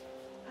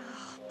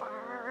 Oh,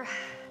 Burr.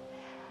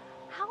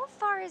 How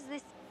far is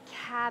this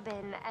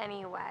cabin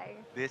anyway?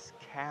 This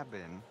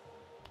cabin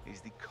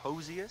is the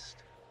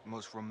coziest,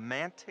 most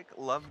romantic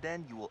love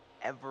den you will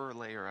ever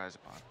lay your eyes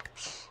upon.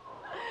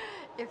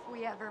 If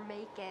we ever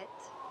make it.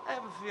 I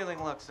have a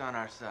feeling luck's on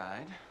our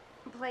side.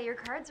 Play your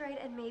cards right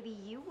and maybe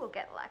you will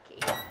get lucky.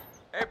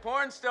 Hey,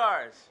 porn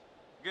stars.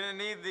 You're gonna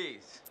need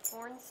these.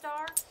 Porn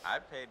star?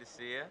 I'd pay to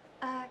see you.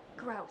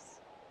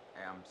 Gross.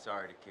 Hey, I'm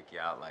sorry to kick you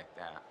out like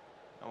that.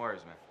 No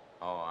worries, man.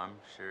 Oh, I'm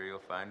sure you'll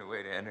find a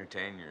way to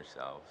entertain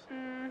yourselves.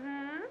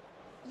 Mm-hmm.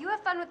 You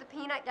have fun with the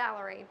peanut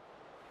gallery.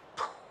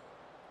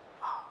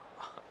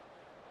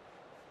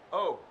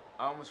 Oh,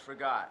 I almost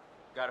forgot.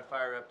 Gotta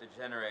fire up the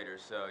generator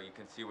so you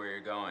can see where you're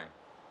going.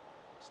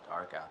 It's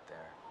dark out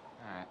there.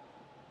 All right.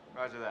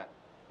 Roger that.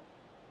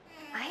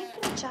 I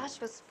think Josh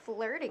was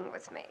flirting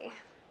with me.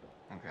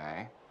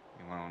 Okay.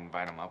 You want to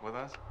invite him up with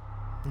us?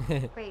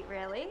 Wait,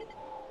 really?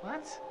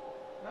 What?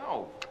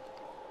 No.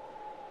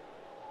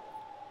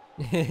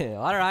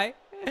 Alright.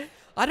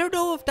 I don't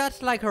know if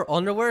that's like her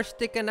underwear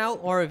sticking out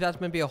or if that's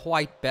maybe a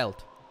white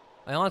belt.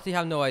 I honestly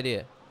have no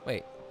idea.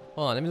 Wait,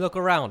 hold on, let me look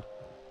around.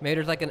 Maybe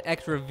there's like an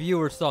extra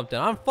view or something.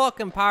 I'm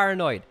fucking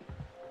paranoid.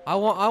 I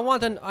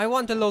want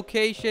the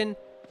location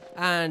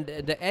and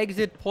the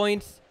exit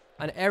points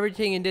and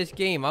everything in this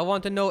game. I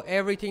want to know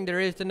everything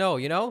there is to know,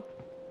 you know?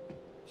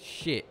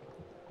 Shit.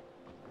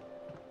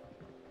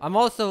 I'm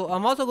also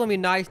gonna be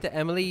nice to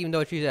Emily, even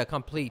though she's a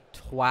complete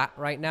twat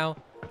right now,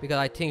 because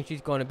I think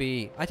she's gonna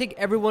be. I think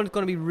everyone's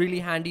gonna be really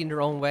handy in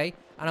their own way,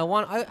 and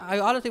I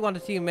honestly want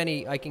to see how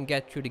many I can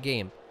get through the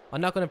game. I'm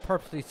not gonna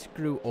purposely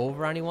screw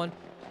over anyone.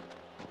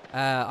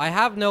 I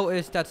have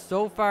noticed that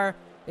so far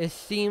it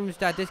seems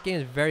that this game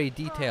is very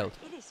detailed.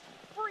 It is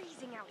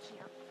freezing out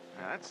here.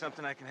 That's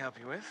something I can help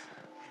you with.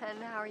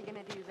 And how are you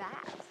gonna do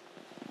that?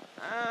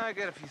 I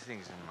got a few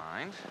things in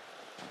mind.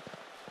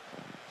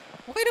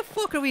 Why the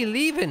fuck are we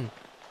leaving?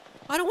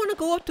 I don't want to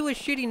go up to a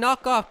shitty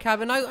knockoff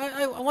cabin.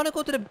 I want to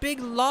go to the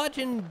big lodge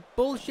and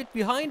bullshit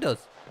behind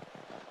us.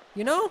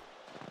 You know?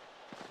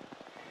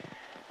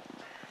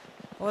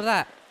 What was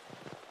that?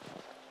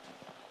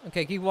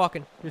 Okay, keep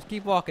walking. Just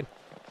keep walking.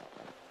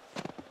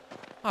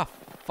 Ah,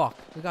 fuck.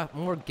 We got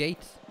more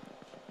gates.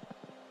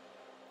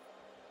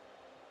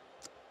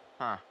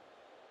 Huh.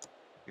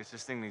 Guess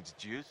this thing needs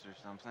juice or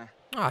something.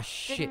 Ah,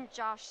 shit. Didn't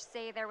Josh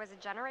say there was a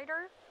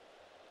generator?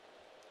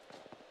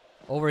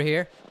 Over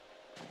here.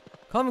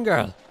 Come,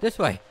 girl. This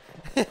way.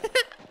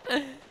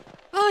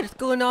 Oh, just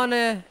going on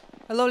a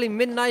lovely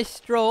midnight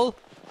stroll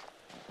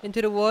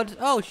into the woods.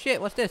 Oh,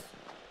 shit. What's this?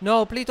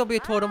 No, please don't be a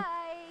totem.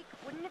 Mike,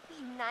 wouldn't it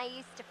be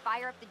nice to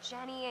fire up the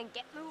Jenny and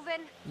get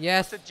moving?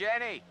 Yes. What's a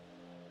Jenny?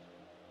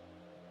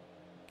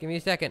 Give me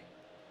a second.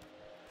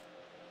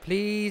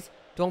 Please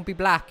don't be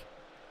black.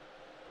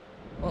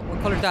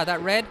 What color is that?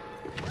 That red?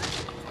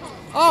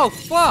 Oh,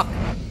 fuck!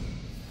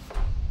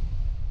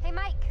 Hey,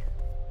 Mike.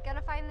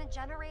 Gonna find the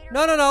generator?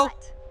 No.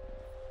 What?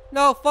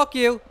 No, fuck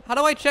you. How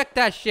do I check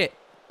that shit?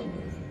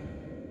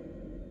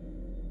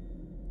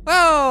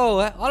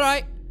 Oh,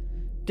 alright.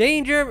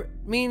 Danger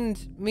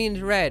means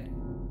red.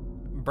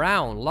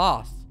 Brown,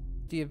 lost.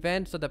 The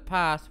events of the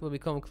past will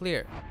become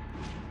clear.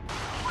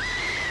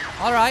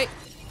 Alright.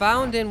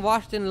 Found in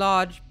Washington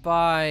Lodge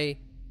by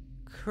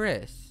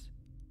Chris.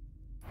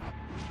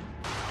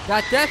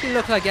 That definitely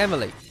looks like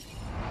Emily.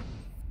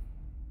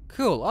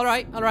 Cool.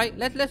 Alright.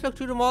 Let's look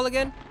through them all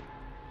again.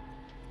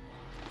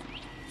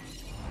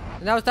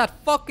 And that was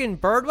that fucking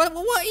bird.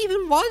 What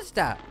even was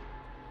that?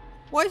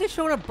 Why is it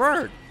showing a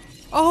bird?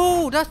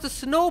 Oh, that's the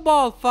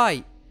snowball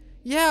fight.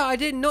 Yeah, I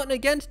did nothing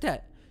against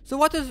that. So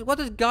what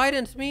does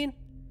guidance mean?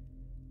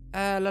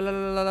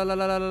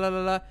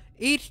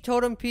 Each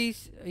totem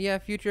piece, yeah,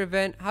 future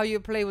event, how you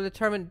play will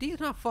determine. These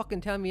not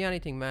fucking telling me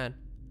anything, man.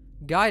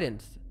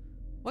 Guidance.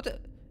 What the?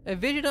 A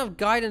vision of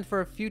guidance for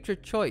a future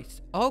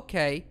choice.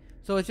 Okay,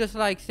 so it's just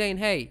like saying,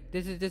 hey,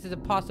 this is a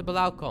possible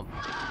outcome.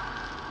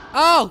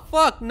 Oh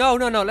fuck! No.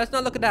 Let's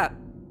not look at that.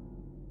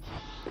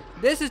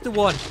 This is the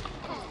one.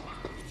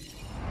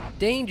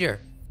 Danger.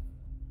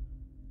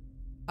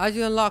 As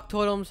you unlock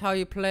totems, how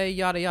you play,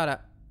 yada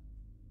yada.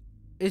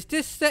 Is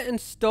this set in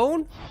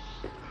stone?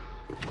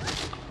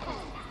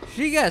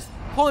 She gets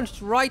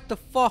punched right the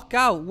fuck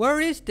out. Where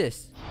is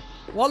this?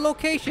 What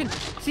location?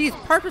 See, it's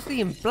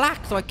purposely in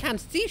black so I can't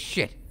see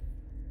shit.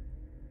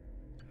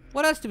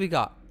 What else do we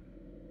got?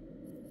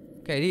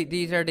 Okay,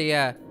 these are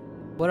the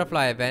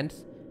butterfly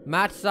events.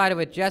 Matt sided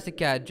with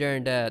Jessica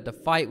during the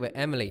fight with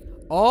Emily.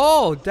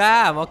 Oh,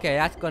 damn. Okay,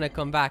 that's gonna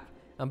come back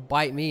and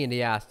bite me in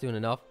the ass soon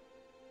enough.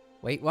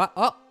 Wait, what?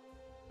 Oh,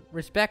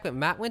 respect with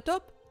Matt went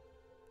up?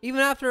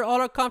 Even after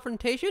all our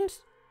confrontations?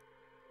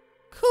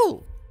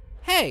 Cool.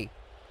 Hey,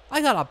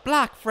 I got a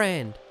black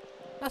friend.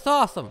 That's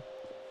awesome.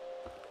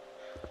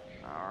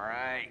 All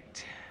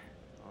right.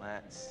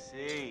 Let's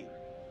see.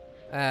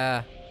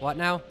 What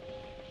now?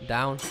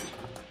 Down.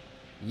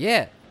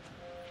 Yeah.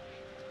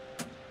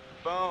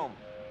 Boom.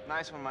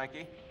 Nice one,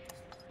 Mikey.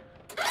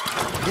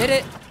 Did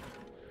it.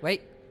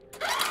 Wait.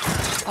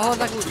 Oh,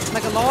 it's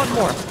like a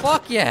lawnmower.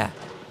 Fuck yeah.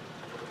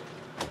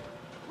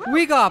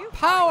 We got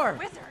power.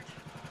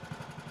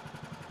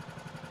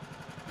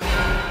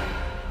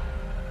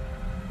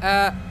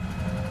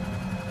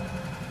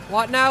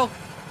 What now?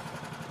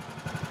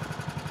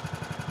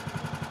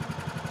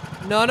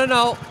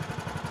 No.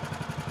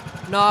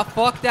 Nah,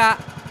 fuck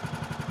that.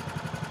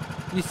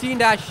 You seen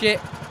that shit?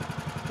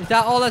 Is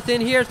that all that's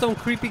in here? Some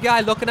creepy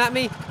guy looking at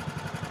me?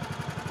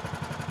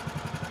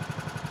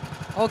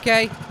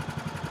 Okay.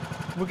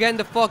 We're getting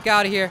the fuck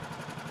out of here.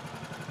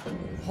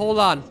 Hold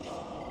on.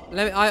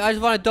 I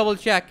just want to double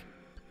check.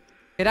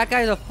 Okay, that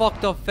guy has a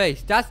fucked up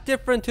face. That's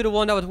different to the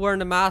one that was wearing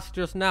the mask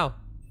just now.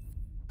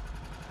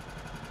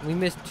 We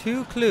missed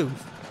 2 clues.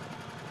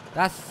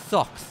 That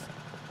sucks.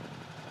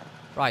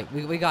 Right,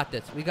 we got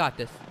this. We got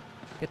this.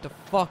 Get the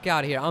fuck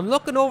out of here. I'm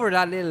looking over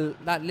that little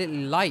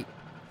light.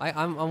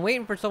 I'm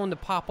waiting for someone to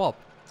pop up.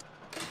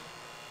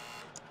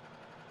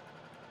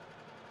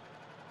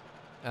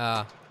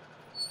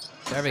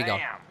 There we go.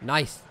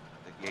 Nice.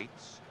 The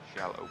gates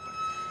shall open.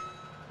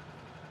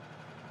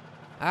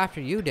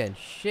 After you then.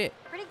 Shit.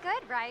 Pretty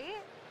good,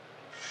 right?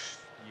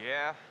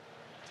 Yeah,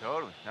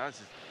 totally. No, this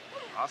is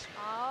awesome.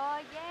 Oh,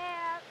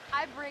 yeah.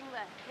 I bring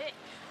the hits.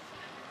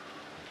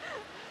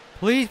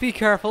 Please be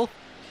careful.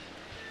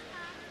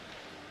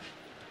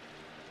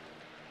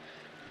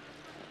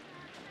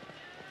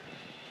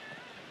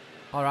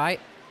 Alright.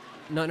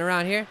 Nothing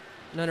around here?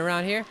 Nothing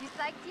around here? You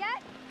psyched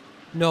yet?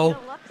 No. You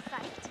don't look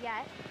psyched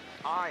yet.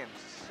 I am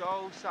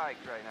so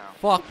psyched right now.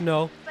 Fuck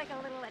no. It's like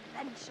a little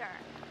adventure.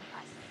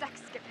 A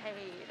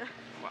sexcapade.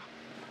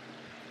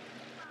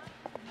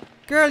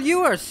 Girl, you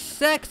are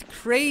sex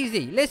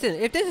crazy. Listen,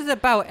 if this is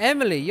about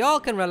Emily, y'all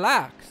can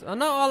relax. I'm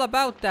not all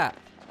about that.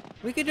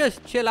 We could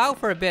just chill out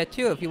for a bit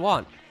too if you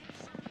want.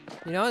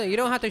 You know, you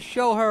don't have to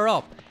show her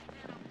up.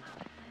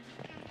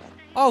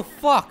 Oh,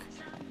 fuck.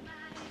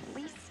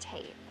 Police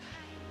tape.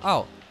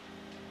 Oh.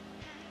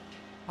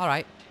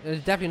 Alright. It was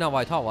definitely not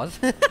what I thought it was.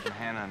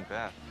 Hannah and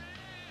Beth.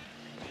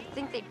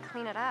 Think they'd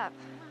clean it up.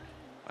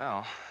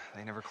 Well,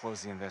 they never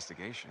closed the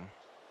investigation.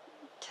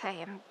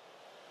 Okay, I'm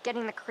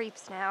getting the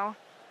creeps now.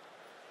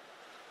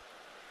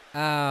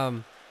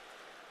 I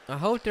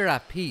hope they're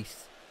at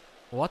peace.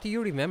 What do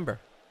you remember?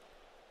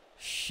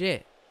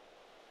 Shit.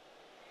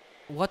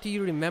 What do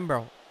you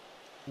remember?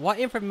 What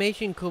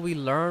information could we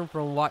learn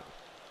from what...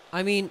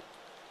 I mean,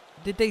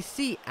 did they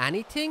see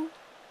anything?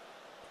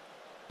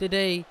 Did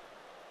they...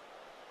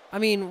 I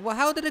mean,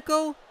 how did it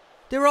go?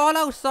 They were all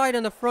outside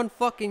in the front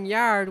fucking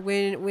yard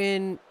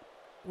when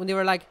they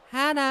were like,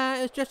 Hannah,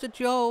 it's just a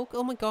joke.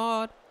 Oh my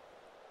god.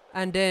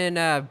 And then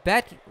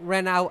Beth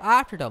ran out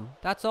after them.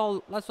 That's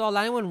all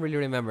anyone really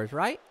remembers,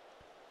 right?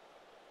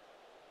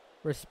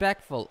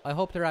 Respectful. I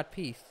hope they're at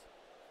peace.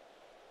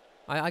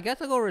 I guess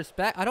I'll go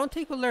respect. I don't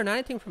think we'll learn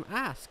anything from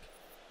Ask.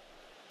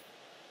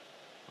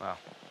 Well,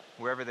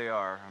 wherever they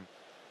are, I'm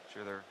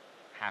sure they're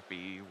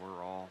happy.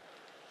 We're all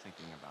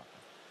thinking about them.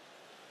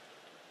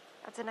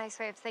 That's a nice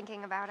way of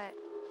thinking about it.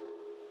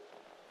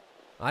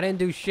 I didn't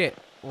do shit.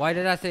 Why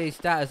did I say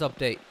status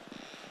update?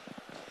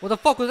 What the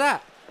fuck was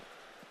that?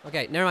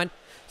 Okay, never mind.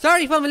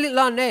 Sorry if I'm a little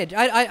on edge.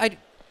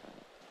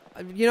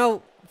 You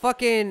know,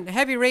 fucking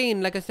Heavy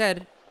Rain, like I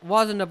said,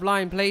 wasn't a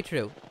blind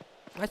playthrough.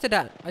 I said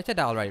that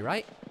already,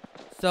 right?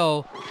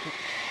 So,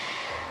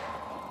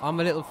 I'm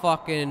a little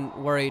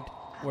fucking worried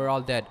we're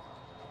all dead.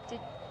 Did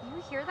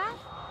you hear that?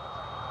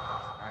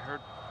 I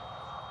heard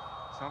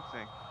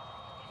something.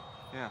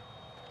 Yeah.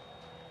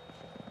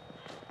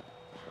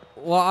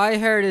 What I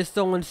heard is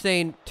someone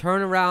saying,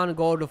 turn around and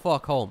go the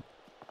fuck home.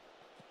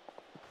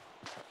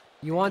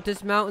 You want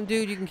this mountain,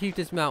 dude? You can keep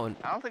this mountain.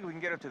 I don't think we can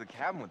get up to the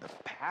cabin with a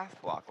path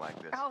block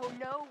like this. Oh,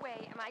 no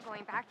way am I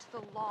going back to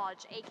the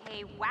lodge,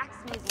 aka Wax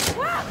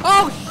Museum.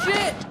 Oh,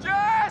 shit!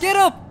 Jess! Get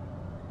up!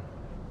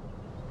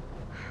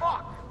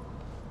 Fuck!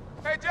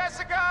 Hey,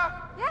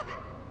 Jessica! Yep.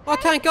 Oh,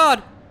 thank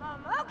God!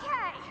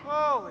 Okay.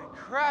 Holy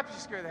crap, you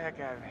scared the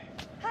heck out of me.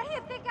 How do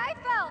you think I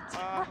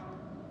felt?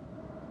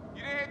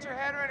 You didn't hit your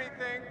head or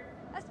anything.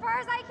 As far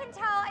as I can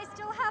tell, I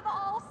still have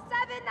all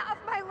 7 of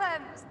my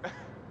limbs.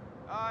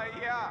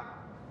 Yeah.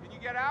 Can you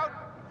get out?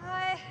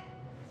 I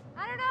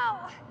don't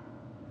know.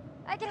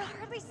 I can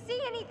hardly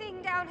see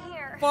anything down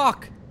here.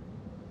 Fuck!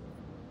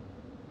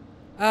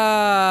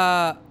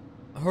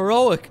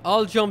 Heroic.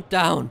 I'll jump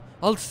down.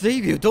 I'll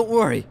save you, don't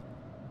worry.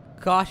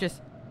 Cautious.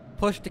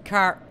 Push the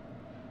cart.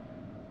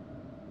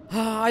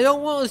 I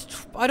don't want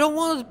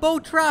us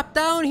both trapped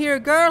down here,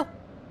 girl.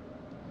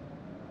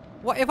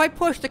 What if I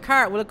push the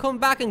cart? Will it come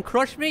back and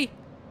crush me?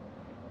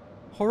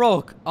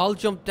 Heroic, I'll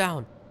jump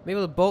down. Maybe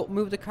we'll both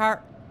move the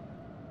cart.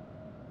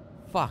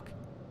 Fuck.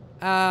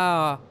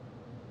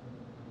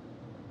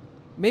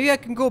 Maybe I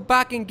can go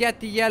back and get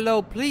the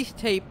yellow police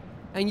tape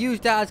and use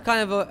that as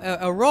kind of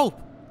a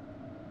rope.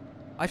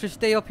 I should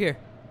stay up here.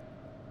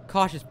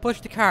 Cautious.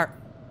 Push the cart.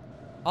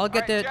 I'll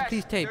get the Jess,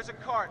 police tape. There's a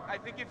cart. I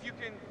think if you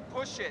can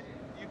push it,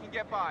 you can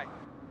get by.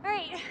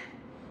 Alright.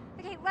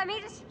 Okay, let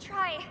me just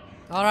try.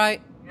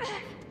 Alright.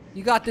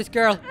 You got this,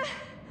 girl.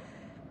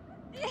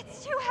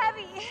 It's too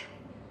heavy.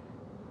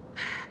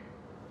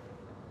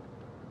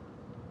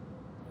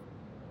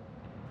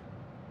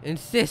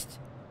 Insist.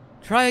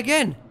 Try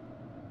again.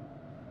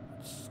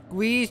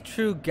 Squeeze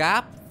through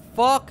gap.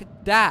 Fuck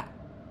that.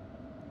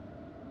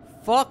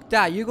 Fuck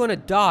that. You're gonna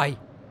die.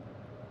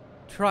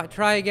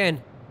 Try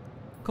again.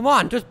 Come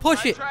on, just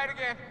push it. Try it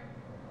again.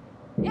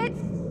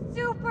 It's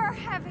super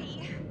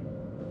heavy.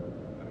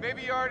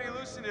 Maybe you already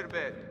loosened it a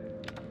bit.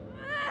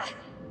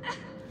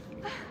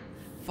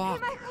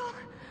 Fuck. Hey, Michael.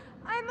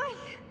 I'm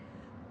like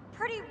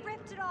pretty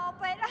ripped and all,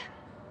 but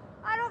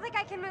I don't think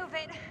I can move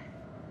it.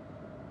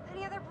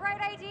 Any other bright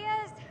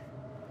ideas?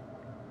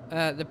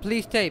 The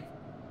police tape.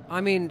 I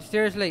mean,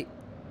 seriously.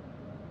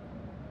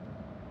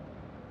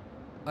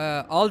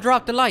 I'll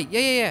drop the light.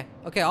 Yeah.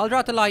 Okay, I'll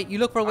drop the light. You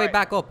look for a way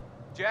back up.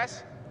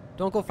 Jess?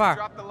 Don't go far.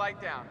 Drop the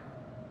light down.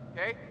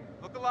 Okay?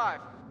 Look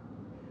alive.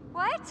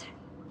 What?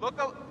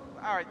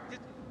 Alright,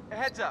 just a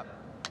heads up.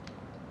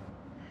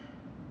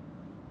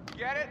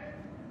 Get it?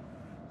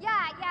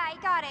 Yeah, I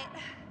got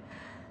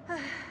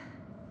it.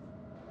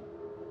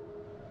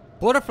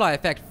 Butterfly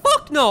effect.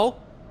 Fuck no!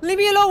 Leave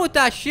me alone with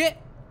that shit.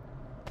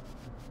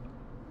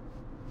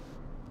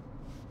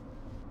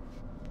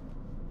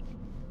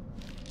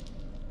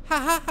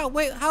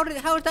 Wait, how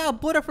is that a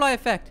butterfly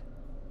effect?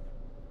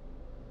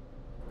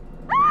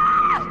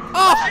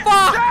 Oh,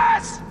 fuck!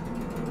 Jess!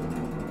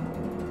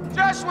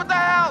 Jess, what the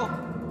hell?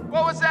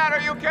 What was that?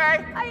 Are you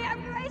okay?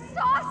 I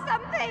saw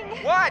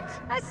something. What?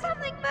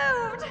 Something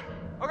moved.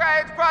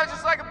 Okay, it's probably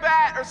just like a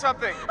bat or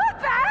something. A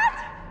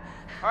bat?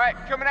 Alright,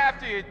 coming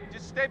after you.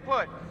 Just stay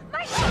put.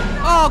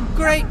 Oh,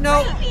 great.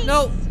 No.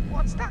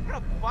 Well, it's not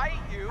gonna bite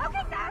you.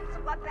 Okay, that's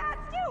what bats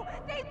do.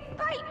 They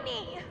bite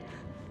me.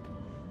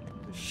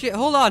 Shit,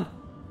 hold on.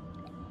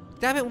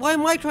 Damn it, why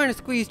am I trying to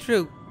squeeze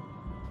through?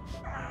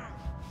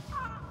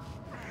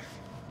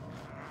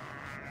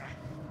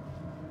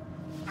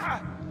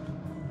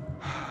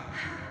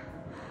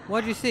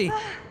 What'd you see?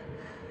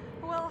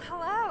 Well,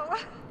 hello.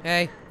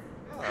 Hey.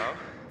 Hello.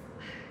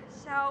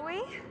 Shall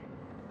we?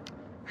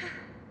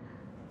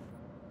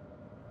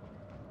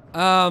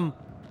 I'm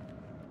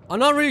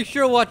not really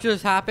sure what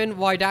just happened,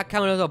 why that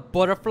counted as a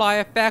butterfly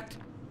effect.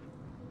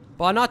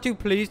 But I'm not too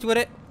pleased with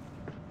it.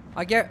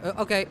 I get,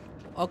 okay.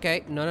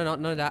 No,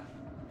 none of that.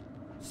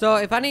 So,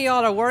 if any of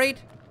y'all are worried.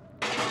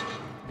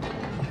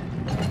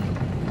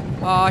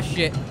 Oh,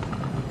 shit.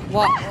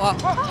 What?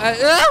 Whoa!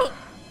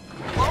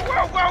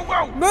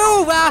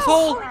 Move,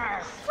 asshole!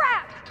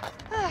 Crap!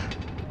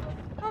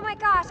 Oh my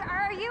gosh,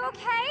 are you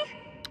okay?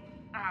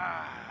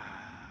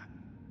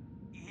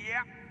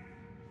 Yeah,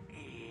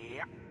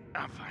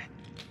 I'm fine.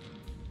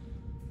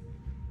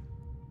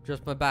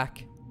 Just my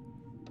back.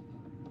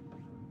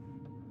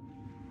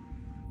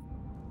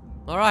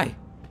 Alright.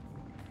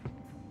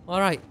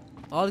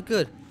 All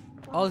good.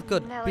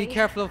 Nelly. Be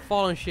careful of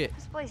falling shit.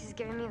 This place is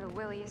giving me the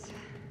willies.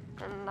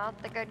 And not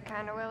the good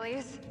kind of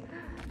willies.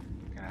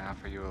 Gonna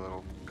offer you a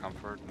little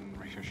comfort and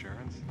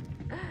reassurance?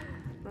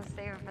 We'll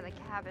save it for the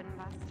cabin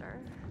buster.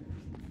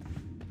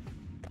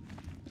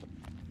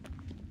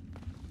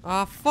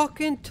 Ah,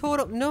 fucking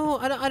totem. No,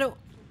 I don't.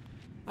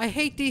 I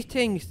hate these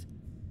things.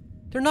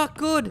 They're not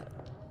good.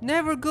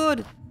 Never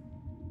good.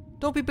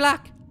 Don't be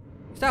black.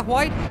 Is that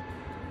white?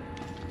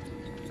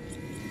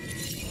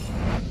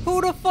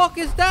 Who the fuck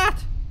is that?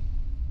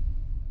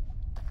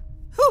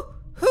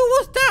 Who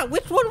was that?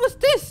 Which one was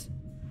this?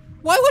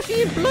 Why was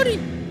she in bloody?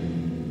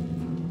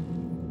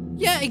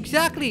 Yeah,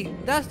 exactly.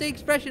 That's the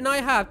expression I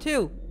have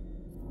too.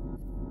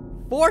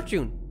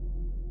 Fortune.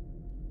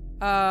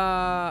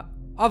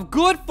 Of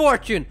good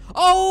fortune.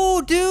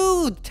 Oh,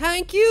 dude,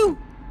 thank you.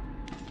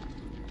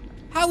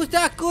 How is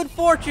that good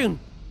fortune?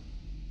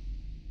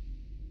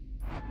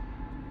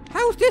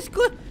 How's this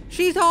good?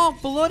 She's all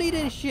bloodied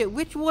and shit.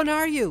 Which one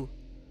are you?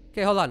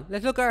 Okay, hold on.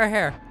 Let's look at her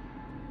hair.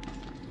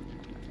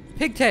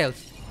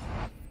 Pigtails.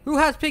 Who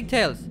has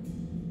pigtails?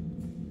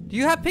 Do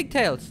you have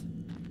pigtails?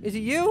 Is it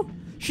you?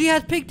 She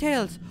has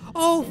pigtails.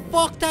 Oh,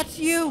 fuck, that's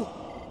you.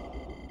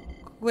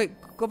 Wait,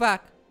 go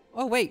back.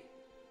 Oh, wait.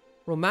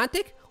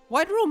 Romantic?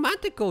 Why did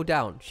Romantic go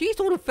down? She's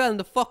the one who fell in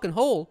the fucking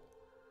hole.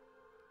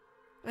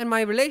 And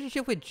my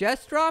relationship with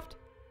Jess dropped?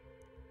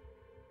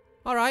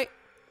 Alright.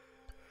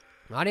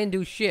 I didn't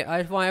do shit. I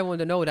just want everyone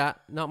to know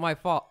that. Not my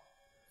fault.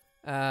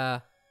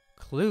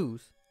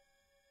 Clues.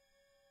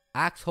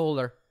 Axe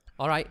holder.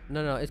 Alright.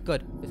 No, it's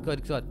good. It's good.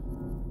 It's good.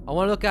 I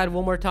want to look at it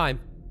one more time.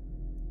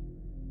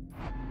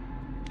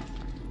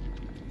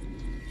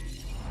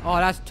 Oh,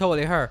 that's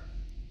totally her.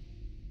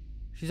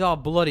 She's all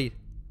bloodied.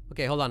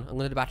 Okay, hold on. I'm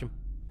going to the bathroom.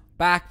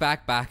 Back.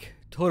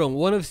 Totem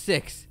 1 of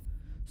 6.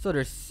 So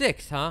there's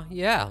 6, huh?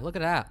 Yeah, look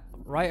at that.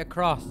 Right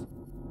across.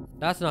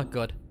 That's not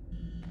good.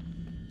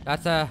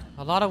 That's a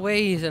lot of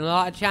ways and a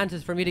lot of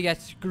chances for me to get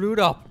screwed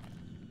up.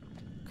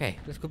 Okay,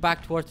 let's go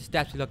back towards the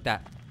steps we looked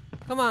at.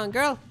 Come on,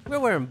 girl. We're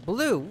wearing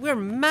blue. We're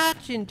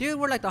matching, dude.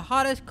 We're like the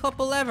hottest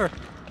couple ever.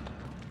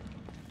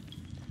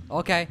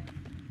 Okay.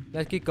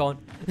 Let's keep going.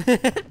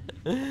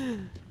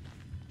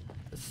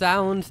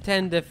 Sounds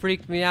tend to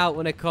freak me out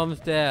when it comes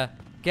to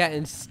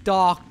getting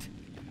stalked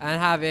and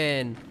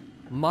having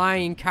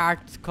mine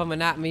carts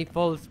coming at me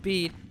full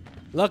speed.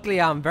 Luckily,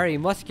 I'm very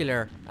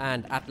muscular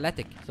and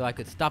athletic, so I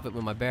could stop it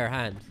with my bare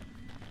hands.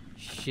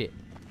 Shit.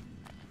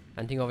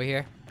 Anything over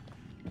here?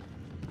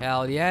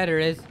 Hell yeah, there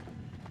is.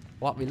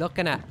 What we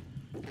looking at?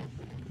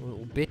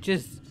 Little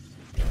bitches.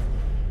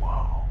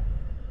 Whoa.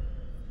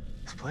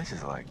 This place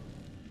is like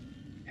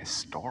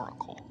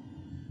historical.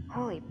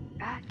 Holy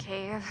bat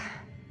cave.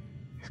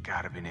 He's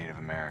gotta be Native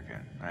American,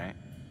 right?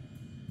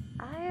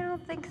 I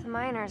don't think the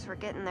miners were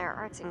getting their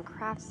arts and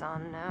crafts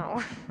on,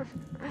 no.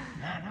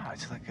 No,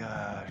 it's like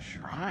a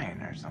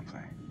shrine or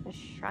something. A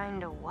shrine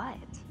to what?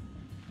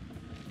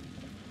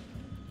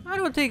 I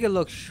don't think it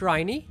looks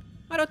shriny.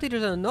 I don't think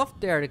there's enough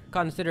there to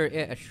consider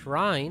it a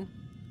shrine.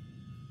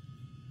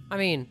 I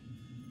mean,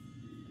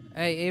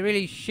 a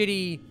really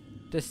shitty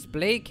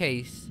display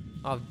case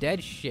of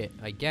dead shit,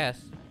 I guess.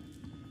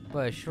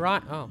 But a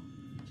shrine, oh.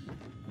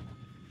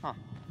 Huh.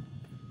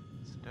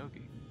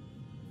 Stogie.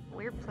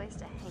 Weird place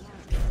to hang out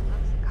and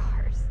smoke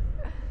cigars.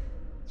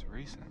 It's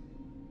recent.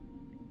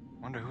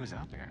 Wonder who's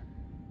out there.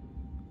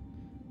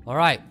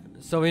 Alright,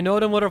 so we know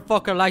the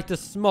motherfucker likes to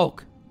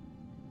smoke.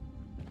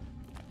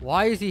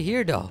 Why is he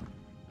here though?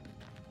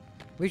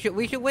 We should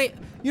wait.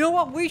 You know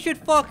what? We should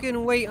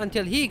fucking wait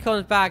until he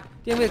comes back.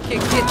 Then we'll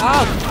kick it.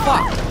 Oh,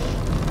 fuck.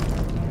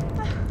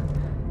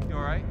 You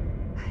alright?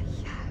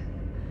 Yeah.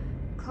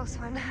 Close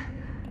one.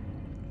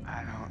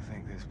 I don't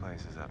think this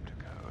place is up to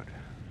code.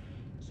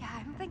 Yeah,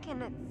 I'm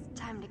thinking it's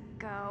time to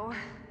go.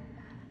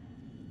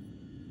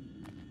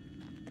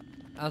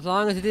 As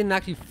long as it didn't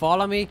actually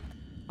follow me,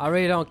 I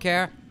really don't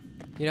care.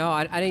 You know,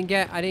 I didn't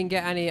get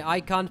any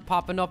icons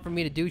popping up for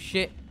me to do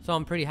shit, so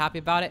I'm pretty happy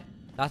about it.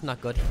 That's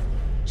not good.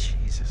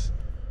 Jesus.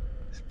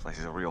 This place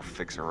is a real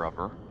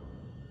fixer-upper.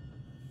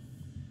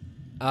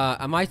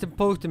 Am I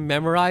supposed to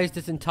memorize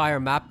this entire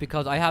map?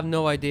 Because I have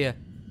no idea.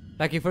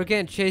 Like, if we're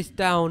getting chased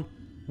down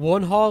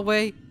one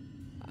hallway,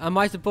 am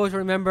I supposed to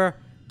remember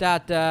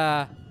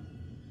that,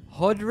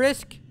 HUD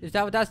risk? Is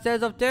that what that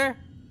says up there?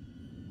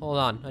 Hold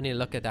on, I need to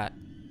look at that.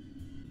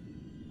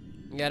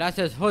 Yeah, that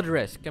says HUD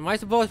risk. Am I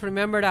supposed to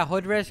remember that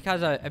HUD risk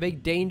has a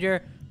big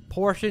danger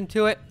portion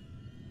to it?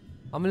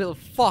 I'm a little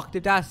fucked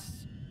if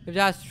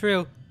that's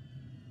true.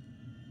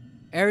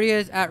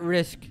 Areas at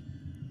risk.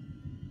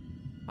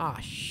 Ah,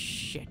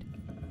 shit.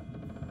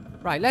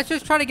 Right, let's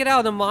just try to get out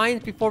of the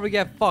mines before we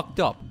get fucked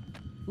up.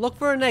 Look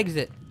for an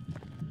exit.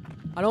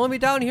 I don't want to be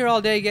down here all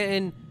day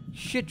getting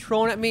shit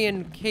thrown at me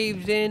and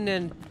caves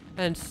in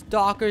and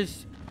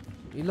stalkers.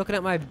 You looking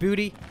at my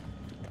booty?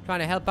 Trying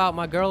to help out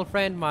my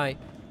girlfriend,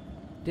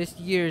 this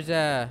year's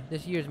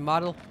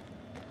model.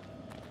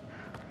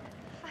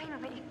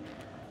 Finally,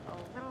 a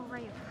little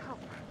ray of hope.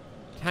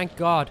 Thank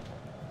God.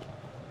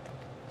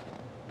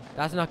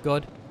 That's not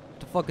good. What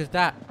the fuck is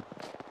that?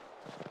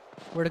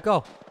 Where'd it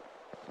go?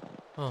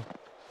 Oh.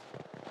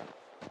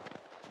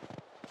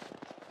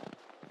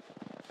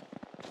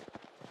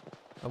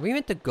 Are we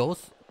meant to go?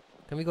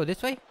 Can we go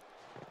this way?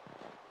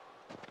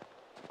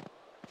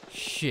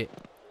 Shit.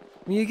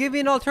 When you give me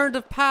an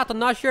alternative path, I'm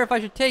not sure if I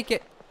should take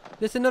it.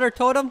 This another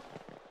totem?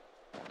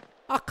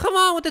 Oh, come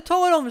on with the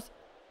totems!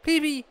 Please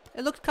be.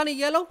 It looks kind of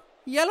yellow.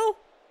 Yellow?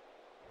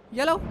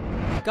 Yellow?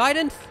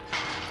 Guidance?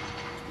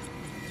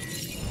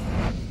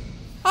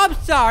 I'm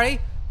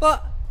sorry,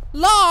 but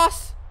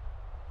loss?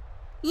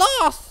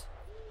 Loss?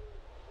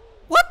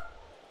 What?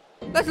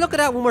 Let's look at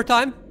that one more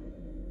time.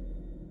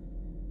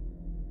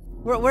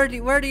 Where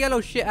the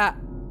yellow shit at?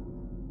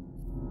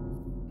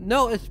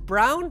 No, it's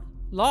brown?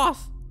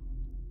 Loss.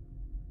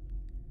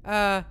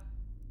 The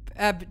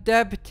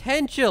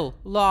potential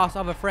loss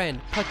of a friend.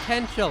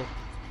 Potential.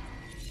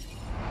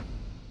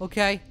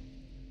 Okay.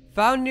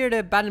 Found near the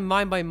abandoned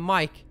mine by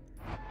Mike.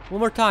 One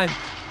more time.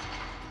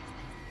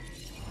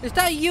 Is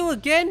that you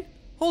again?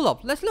 Hold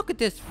up. Let's look at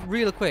this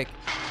real quick.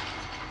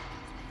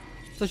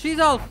 So she's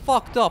all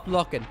fucked up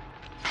looking.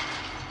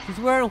 She's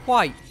wearing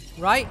white,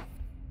 right?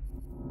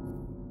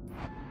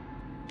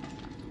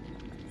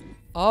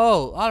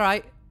 Oh,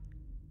 alright.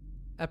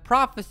 A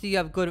prophecy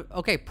of good...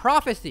 Okay,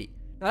 prophecy.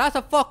 Now that's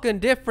a fucking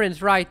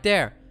difference right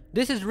there.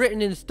 This is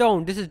written in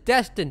stone. This is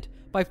destined.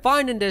 By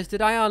finding this,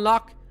 did I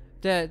unlock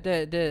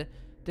the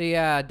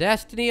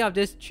destiny of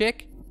this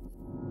chick?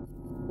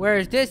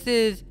 Whereas this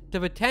is the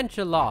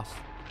potential loss.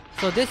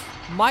 So this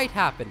might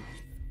happen.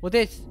 With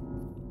this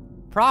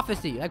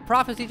prophecy. Like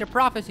prophecies are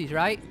prophecies,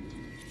 right?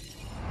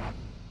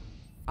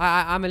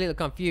 I'm a little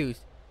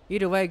confused.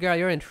 Either way, girl,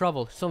 you're in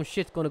trouble. Some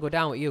shit's gonna go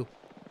down with you.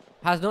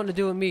 Has nothing to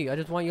do with me. I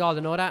just want y'all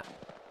to know that.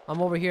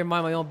 I'm over here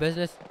minding my own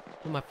business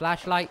with my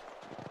flashlight.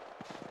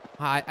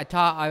 I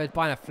thought I was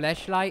buying a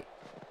flashlight,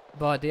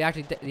 but they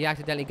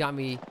accidentally got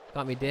me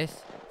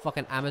this.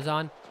 Fucking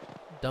Amazon.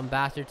 Dumb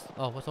bastards.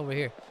 Oh, what's over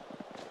here?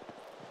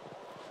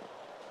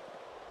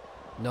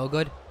 No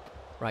good.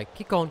 Right,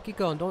 keep going, keep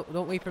going.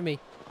 Don't wait for me.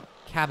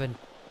 Cabin.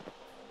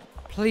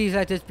 Please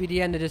let this be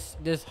the end of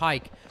this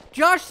hike.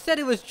 Josh said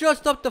it was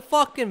just up the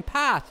fucking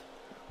path.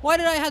 Why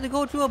did I have to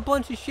go through a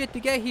bunch of shit to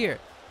get here?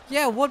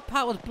 Yeah, one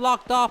path was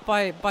blocked off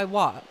by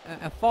what?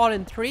 A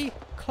fallen tree?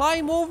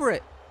 Climb over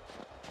it.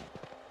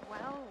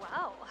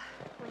 Well.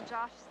 When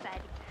Josh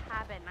said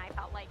cabin, I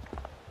felt like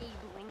Abe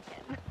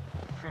Lincoln.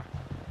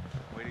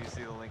 Wait till you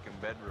see the Lincoln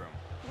bedroom.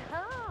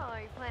 Oh,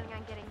 are you planning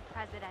on getting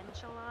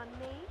presidential on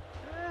me?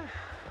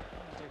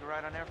 Take a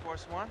ride on Air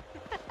Force One?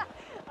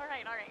 All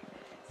right.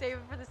 Save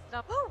it for the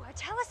stuff. Oh, a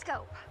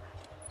telescope.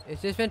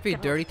 Is this meant to be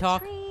dirty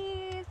talk?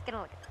 Trees,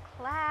 gonna look at the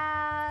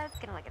clouds,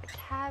 gonna look at the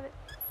cabin.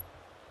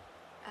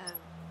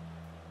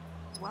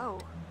 Whoa.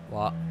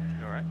 What?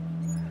 You alright?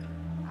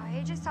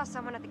 I just saw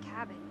someone at the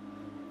cabin.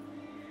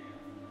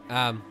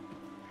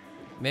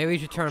 Maybe we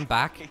should turn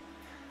back. Let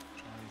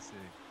me see.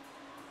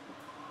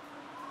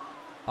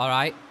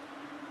 Alright.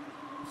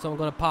 Someone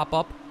gonna pop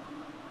up.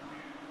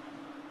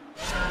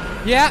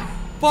 Yeah!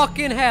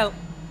 Fucking hell!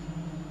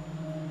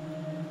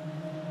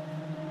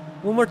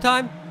 One more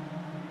time.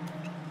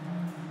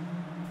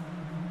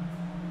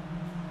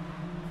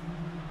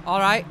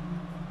 Alright.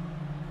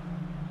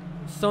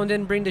 Someone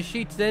didn't bring the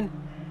sheets in.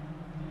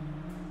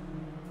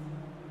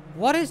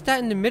 What is that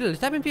in the middle? Is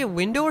that meant to be a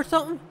window or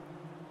something?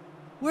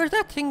 Where's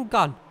that thing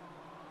gone?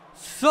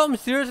 Something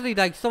seriously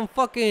like some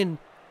fucking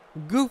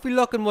goofy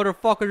looking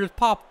motherfucker just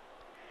popped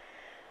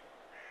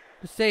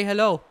to say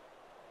hello.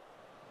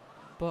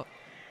 But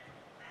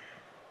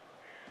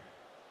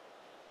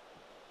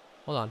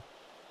hold on.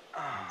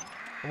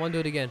 I want to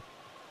do it again.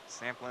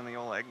 Sampling the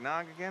old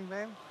eggnog again,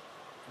 babe?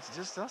 It's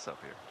just us up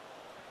here.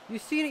 You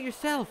seen it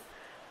yourself.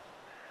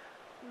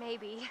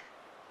 Maybe.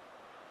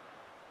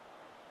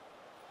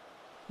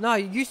 No,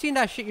 you seen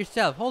that shit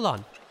yourself. Hold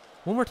on.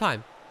 One more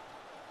time.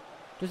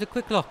 Just a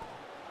quick look.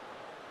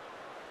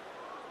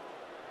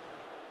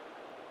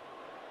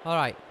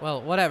 Alright,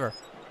 well, whatever.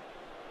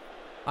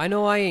 I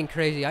know I ain't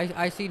crazy.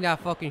 I seen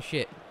that fucking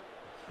shit.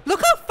 Look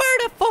how far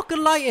that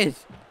fucking light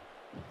is!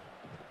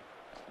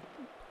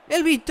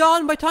 It'll be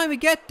dawn by the time we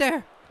get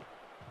there.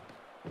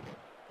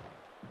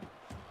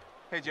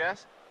 Hey,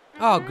 Jess.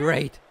 Oh,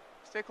 great.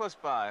 Stay close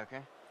by, okay?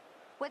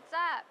 What's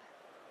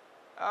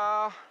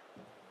up?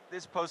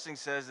 This posting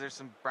says there's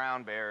some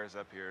brown bears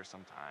up here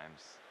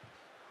sometimes.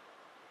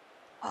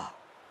 Oh,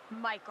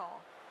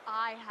 Michael,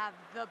 I have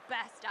the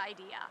best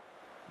idea.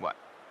 What?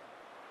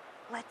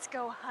 Let's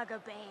go hug a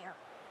bear.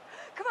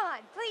 Come on,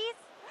 please.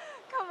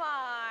 Come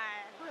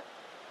on.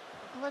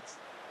 Let's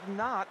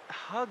not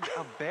hug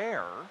a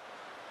bear.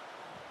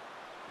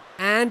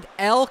 And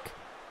elk.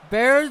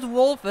 Bears,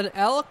 wolf, and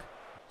elk.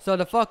 So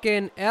the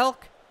fucking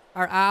elk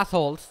are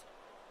assholes.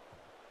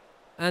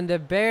 And the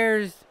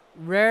bears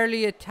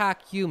rarely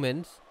attack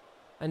humans.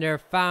 And they're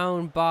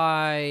found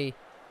by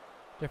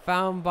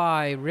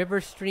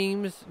river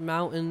streams,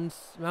 mountain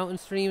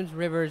streams,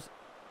 rivers,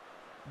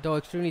 though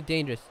extremely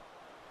dangerous.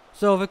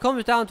 So if it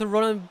comes down to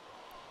running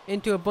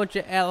into a bunch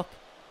of elk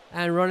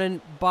and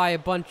running by a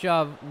bunch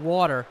of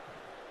water,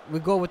 we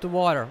go with the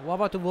water. What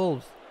about the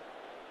wolves?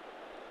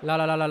 La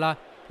la la la la.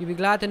 You'd be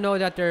glad to know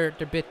that they're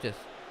bitches.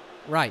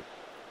 Right.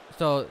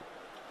 So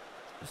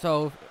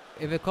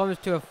if it comes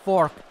to a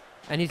fork,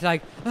 and he's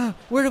like,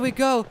 where do we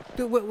go?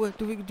 Do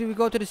we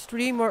go to the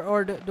stream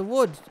or the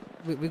woods?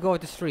 We go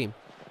with the stream,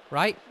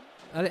 right?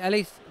 At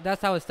least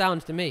that's how it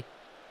sounds to me.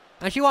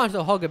 And she wants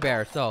to hug a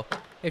bear, so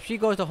if she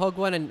goes to hug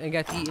one and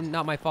gets eaten,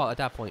 not my fault at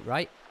that point,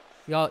 right?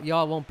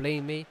 Y'all won't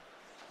blame me.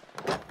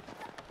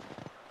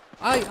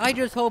 I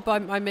just hope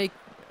I make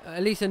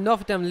at least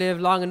enough of them live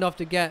long enough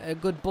to get a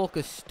good bulk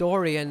of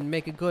story and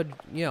make a good,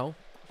 you know,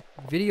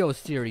 video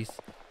series.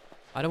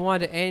 I don't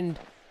want to end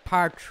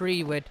part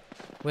 3 with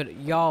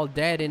y'all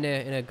dead in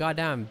a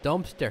goddamn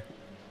dumpster.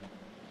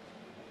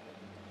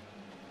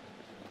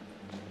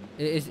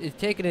 It's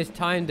taking its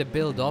time to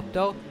build up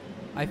though.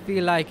 I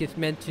feel like it's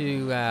meant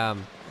to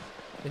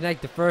it's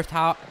like the first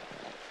half.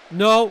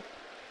 No,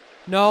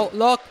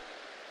 look,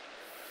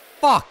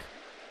 fuck.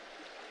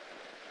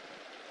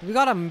 We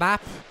got a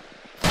map.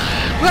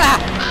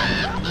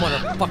 Ah!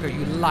 Motherfucker,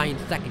 you lying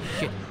sack of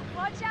shit.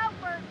 Watch out,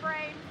 bird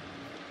brain.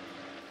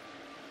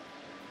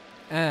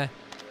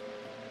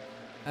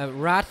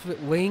 Rats with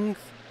wings.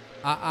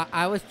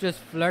 I was just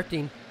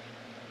flirting.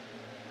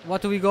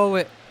 What do we go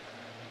with?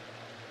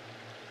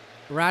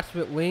 Rats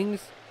with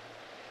wings.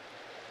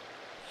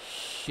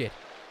 Shit.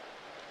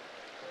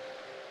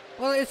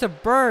 Well, it's a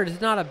bird.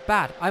 It's not a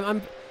bat.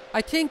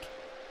 I think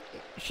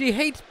she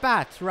hates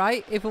bats,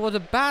 right? If it was a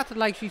bat,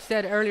 like she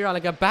said earlier,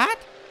 like a bat,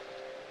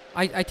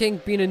 I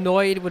think being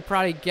annoyed would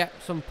probably get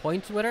some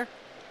points with her.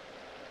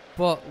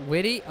 But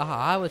witty,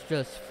 I was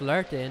just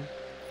flirting.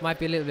 Might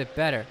be a little bit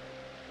better,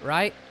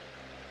 right?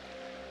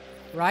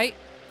 Right?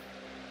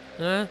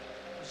 Huh?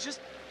 It's just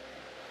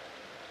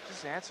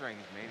answering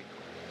his mating call.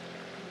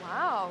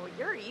 Wow,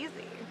 you're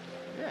easy.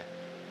 Yeah,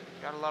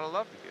 got a lot of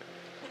love to give.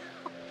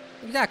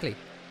 Exactly.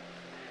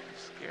 I'm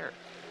scared.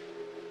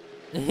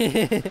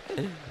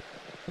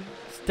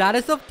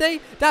 Status update?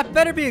 That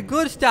better be a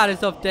good status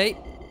update.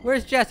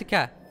 Where's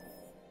Jessica?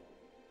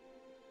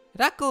 Did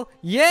that go?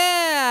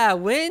 Yeah,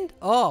 wind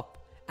up.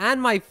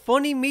 And my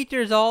funny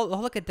meter's all. Oh,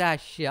 look at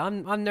that shit.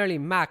 I'm nearly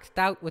maxed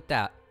out with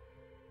that.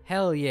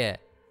 Hell yeah.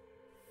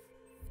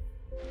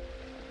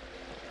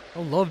 I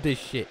love this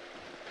shit.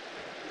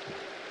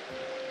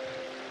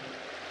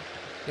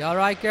 You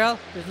alright, girl?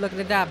 Just looking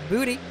at that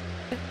booty.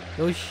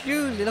 Those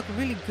shoes, they look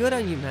really good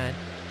on you, man.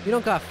 You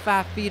don't got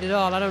fat feet at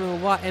all. I don't know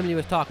what Emily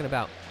was talking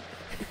about.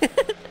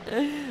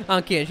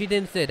 I'm kidding. She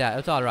didn't say that.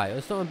 It's alright. It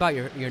was something about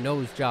your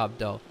nose job,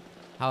 though.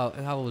 How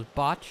it was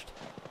botched.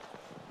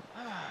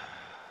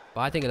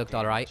 But I think it looked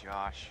alright.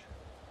 Josh,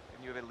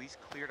 couldn't you have at least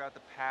cleared out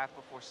the path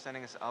before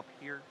sending us up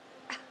here?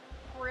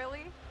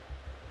 Really?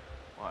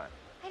 What?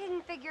 I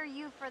didn't figure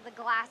you for the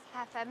glass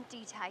half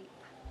empty type.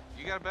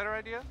 You got a better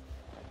idea?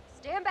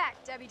 Stand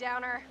back, Debbie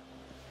Downer.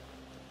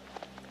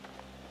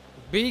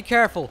 Be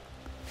careful.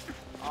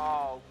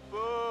 Oh,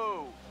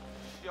 boo!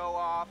 Show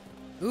off.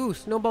 Ooh,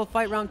 snowball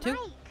fight round 2. Mike,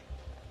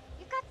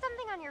 you've got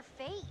something on your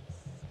face.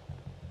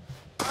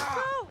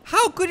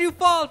 How could you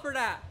fall for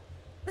that?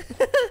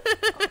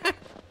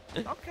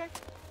 Okay.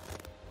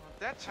 Well,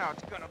 that's how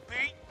it's gonna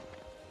be.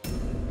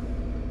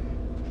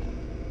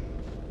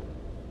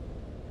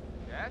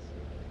 Yes?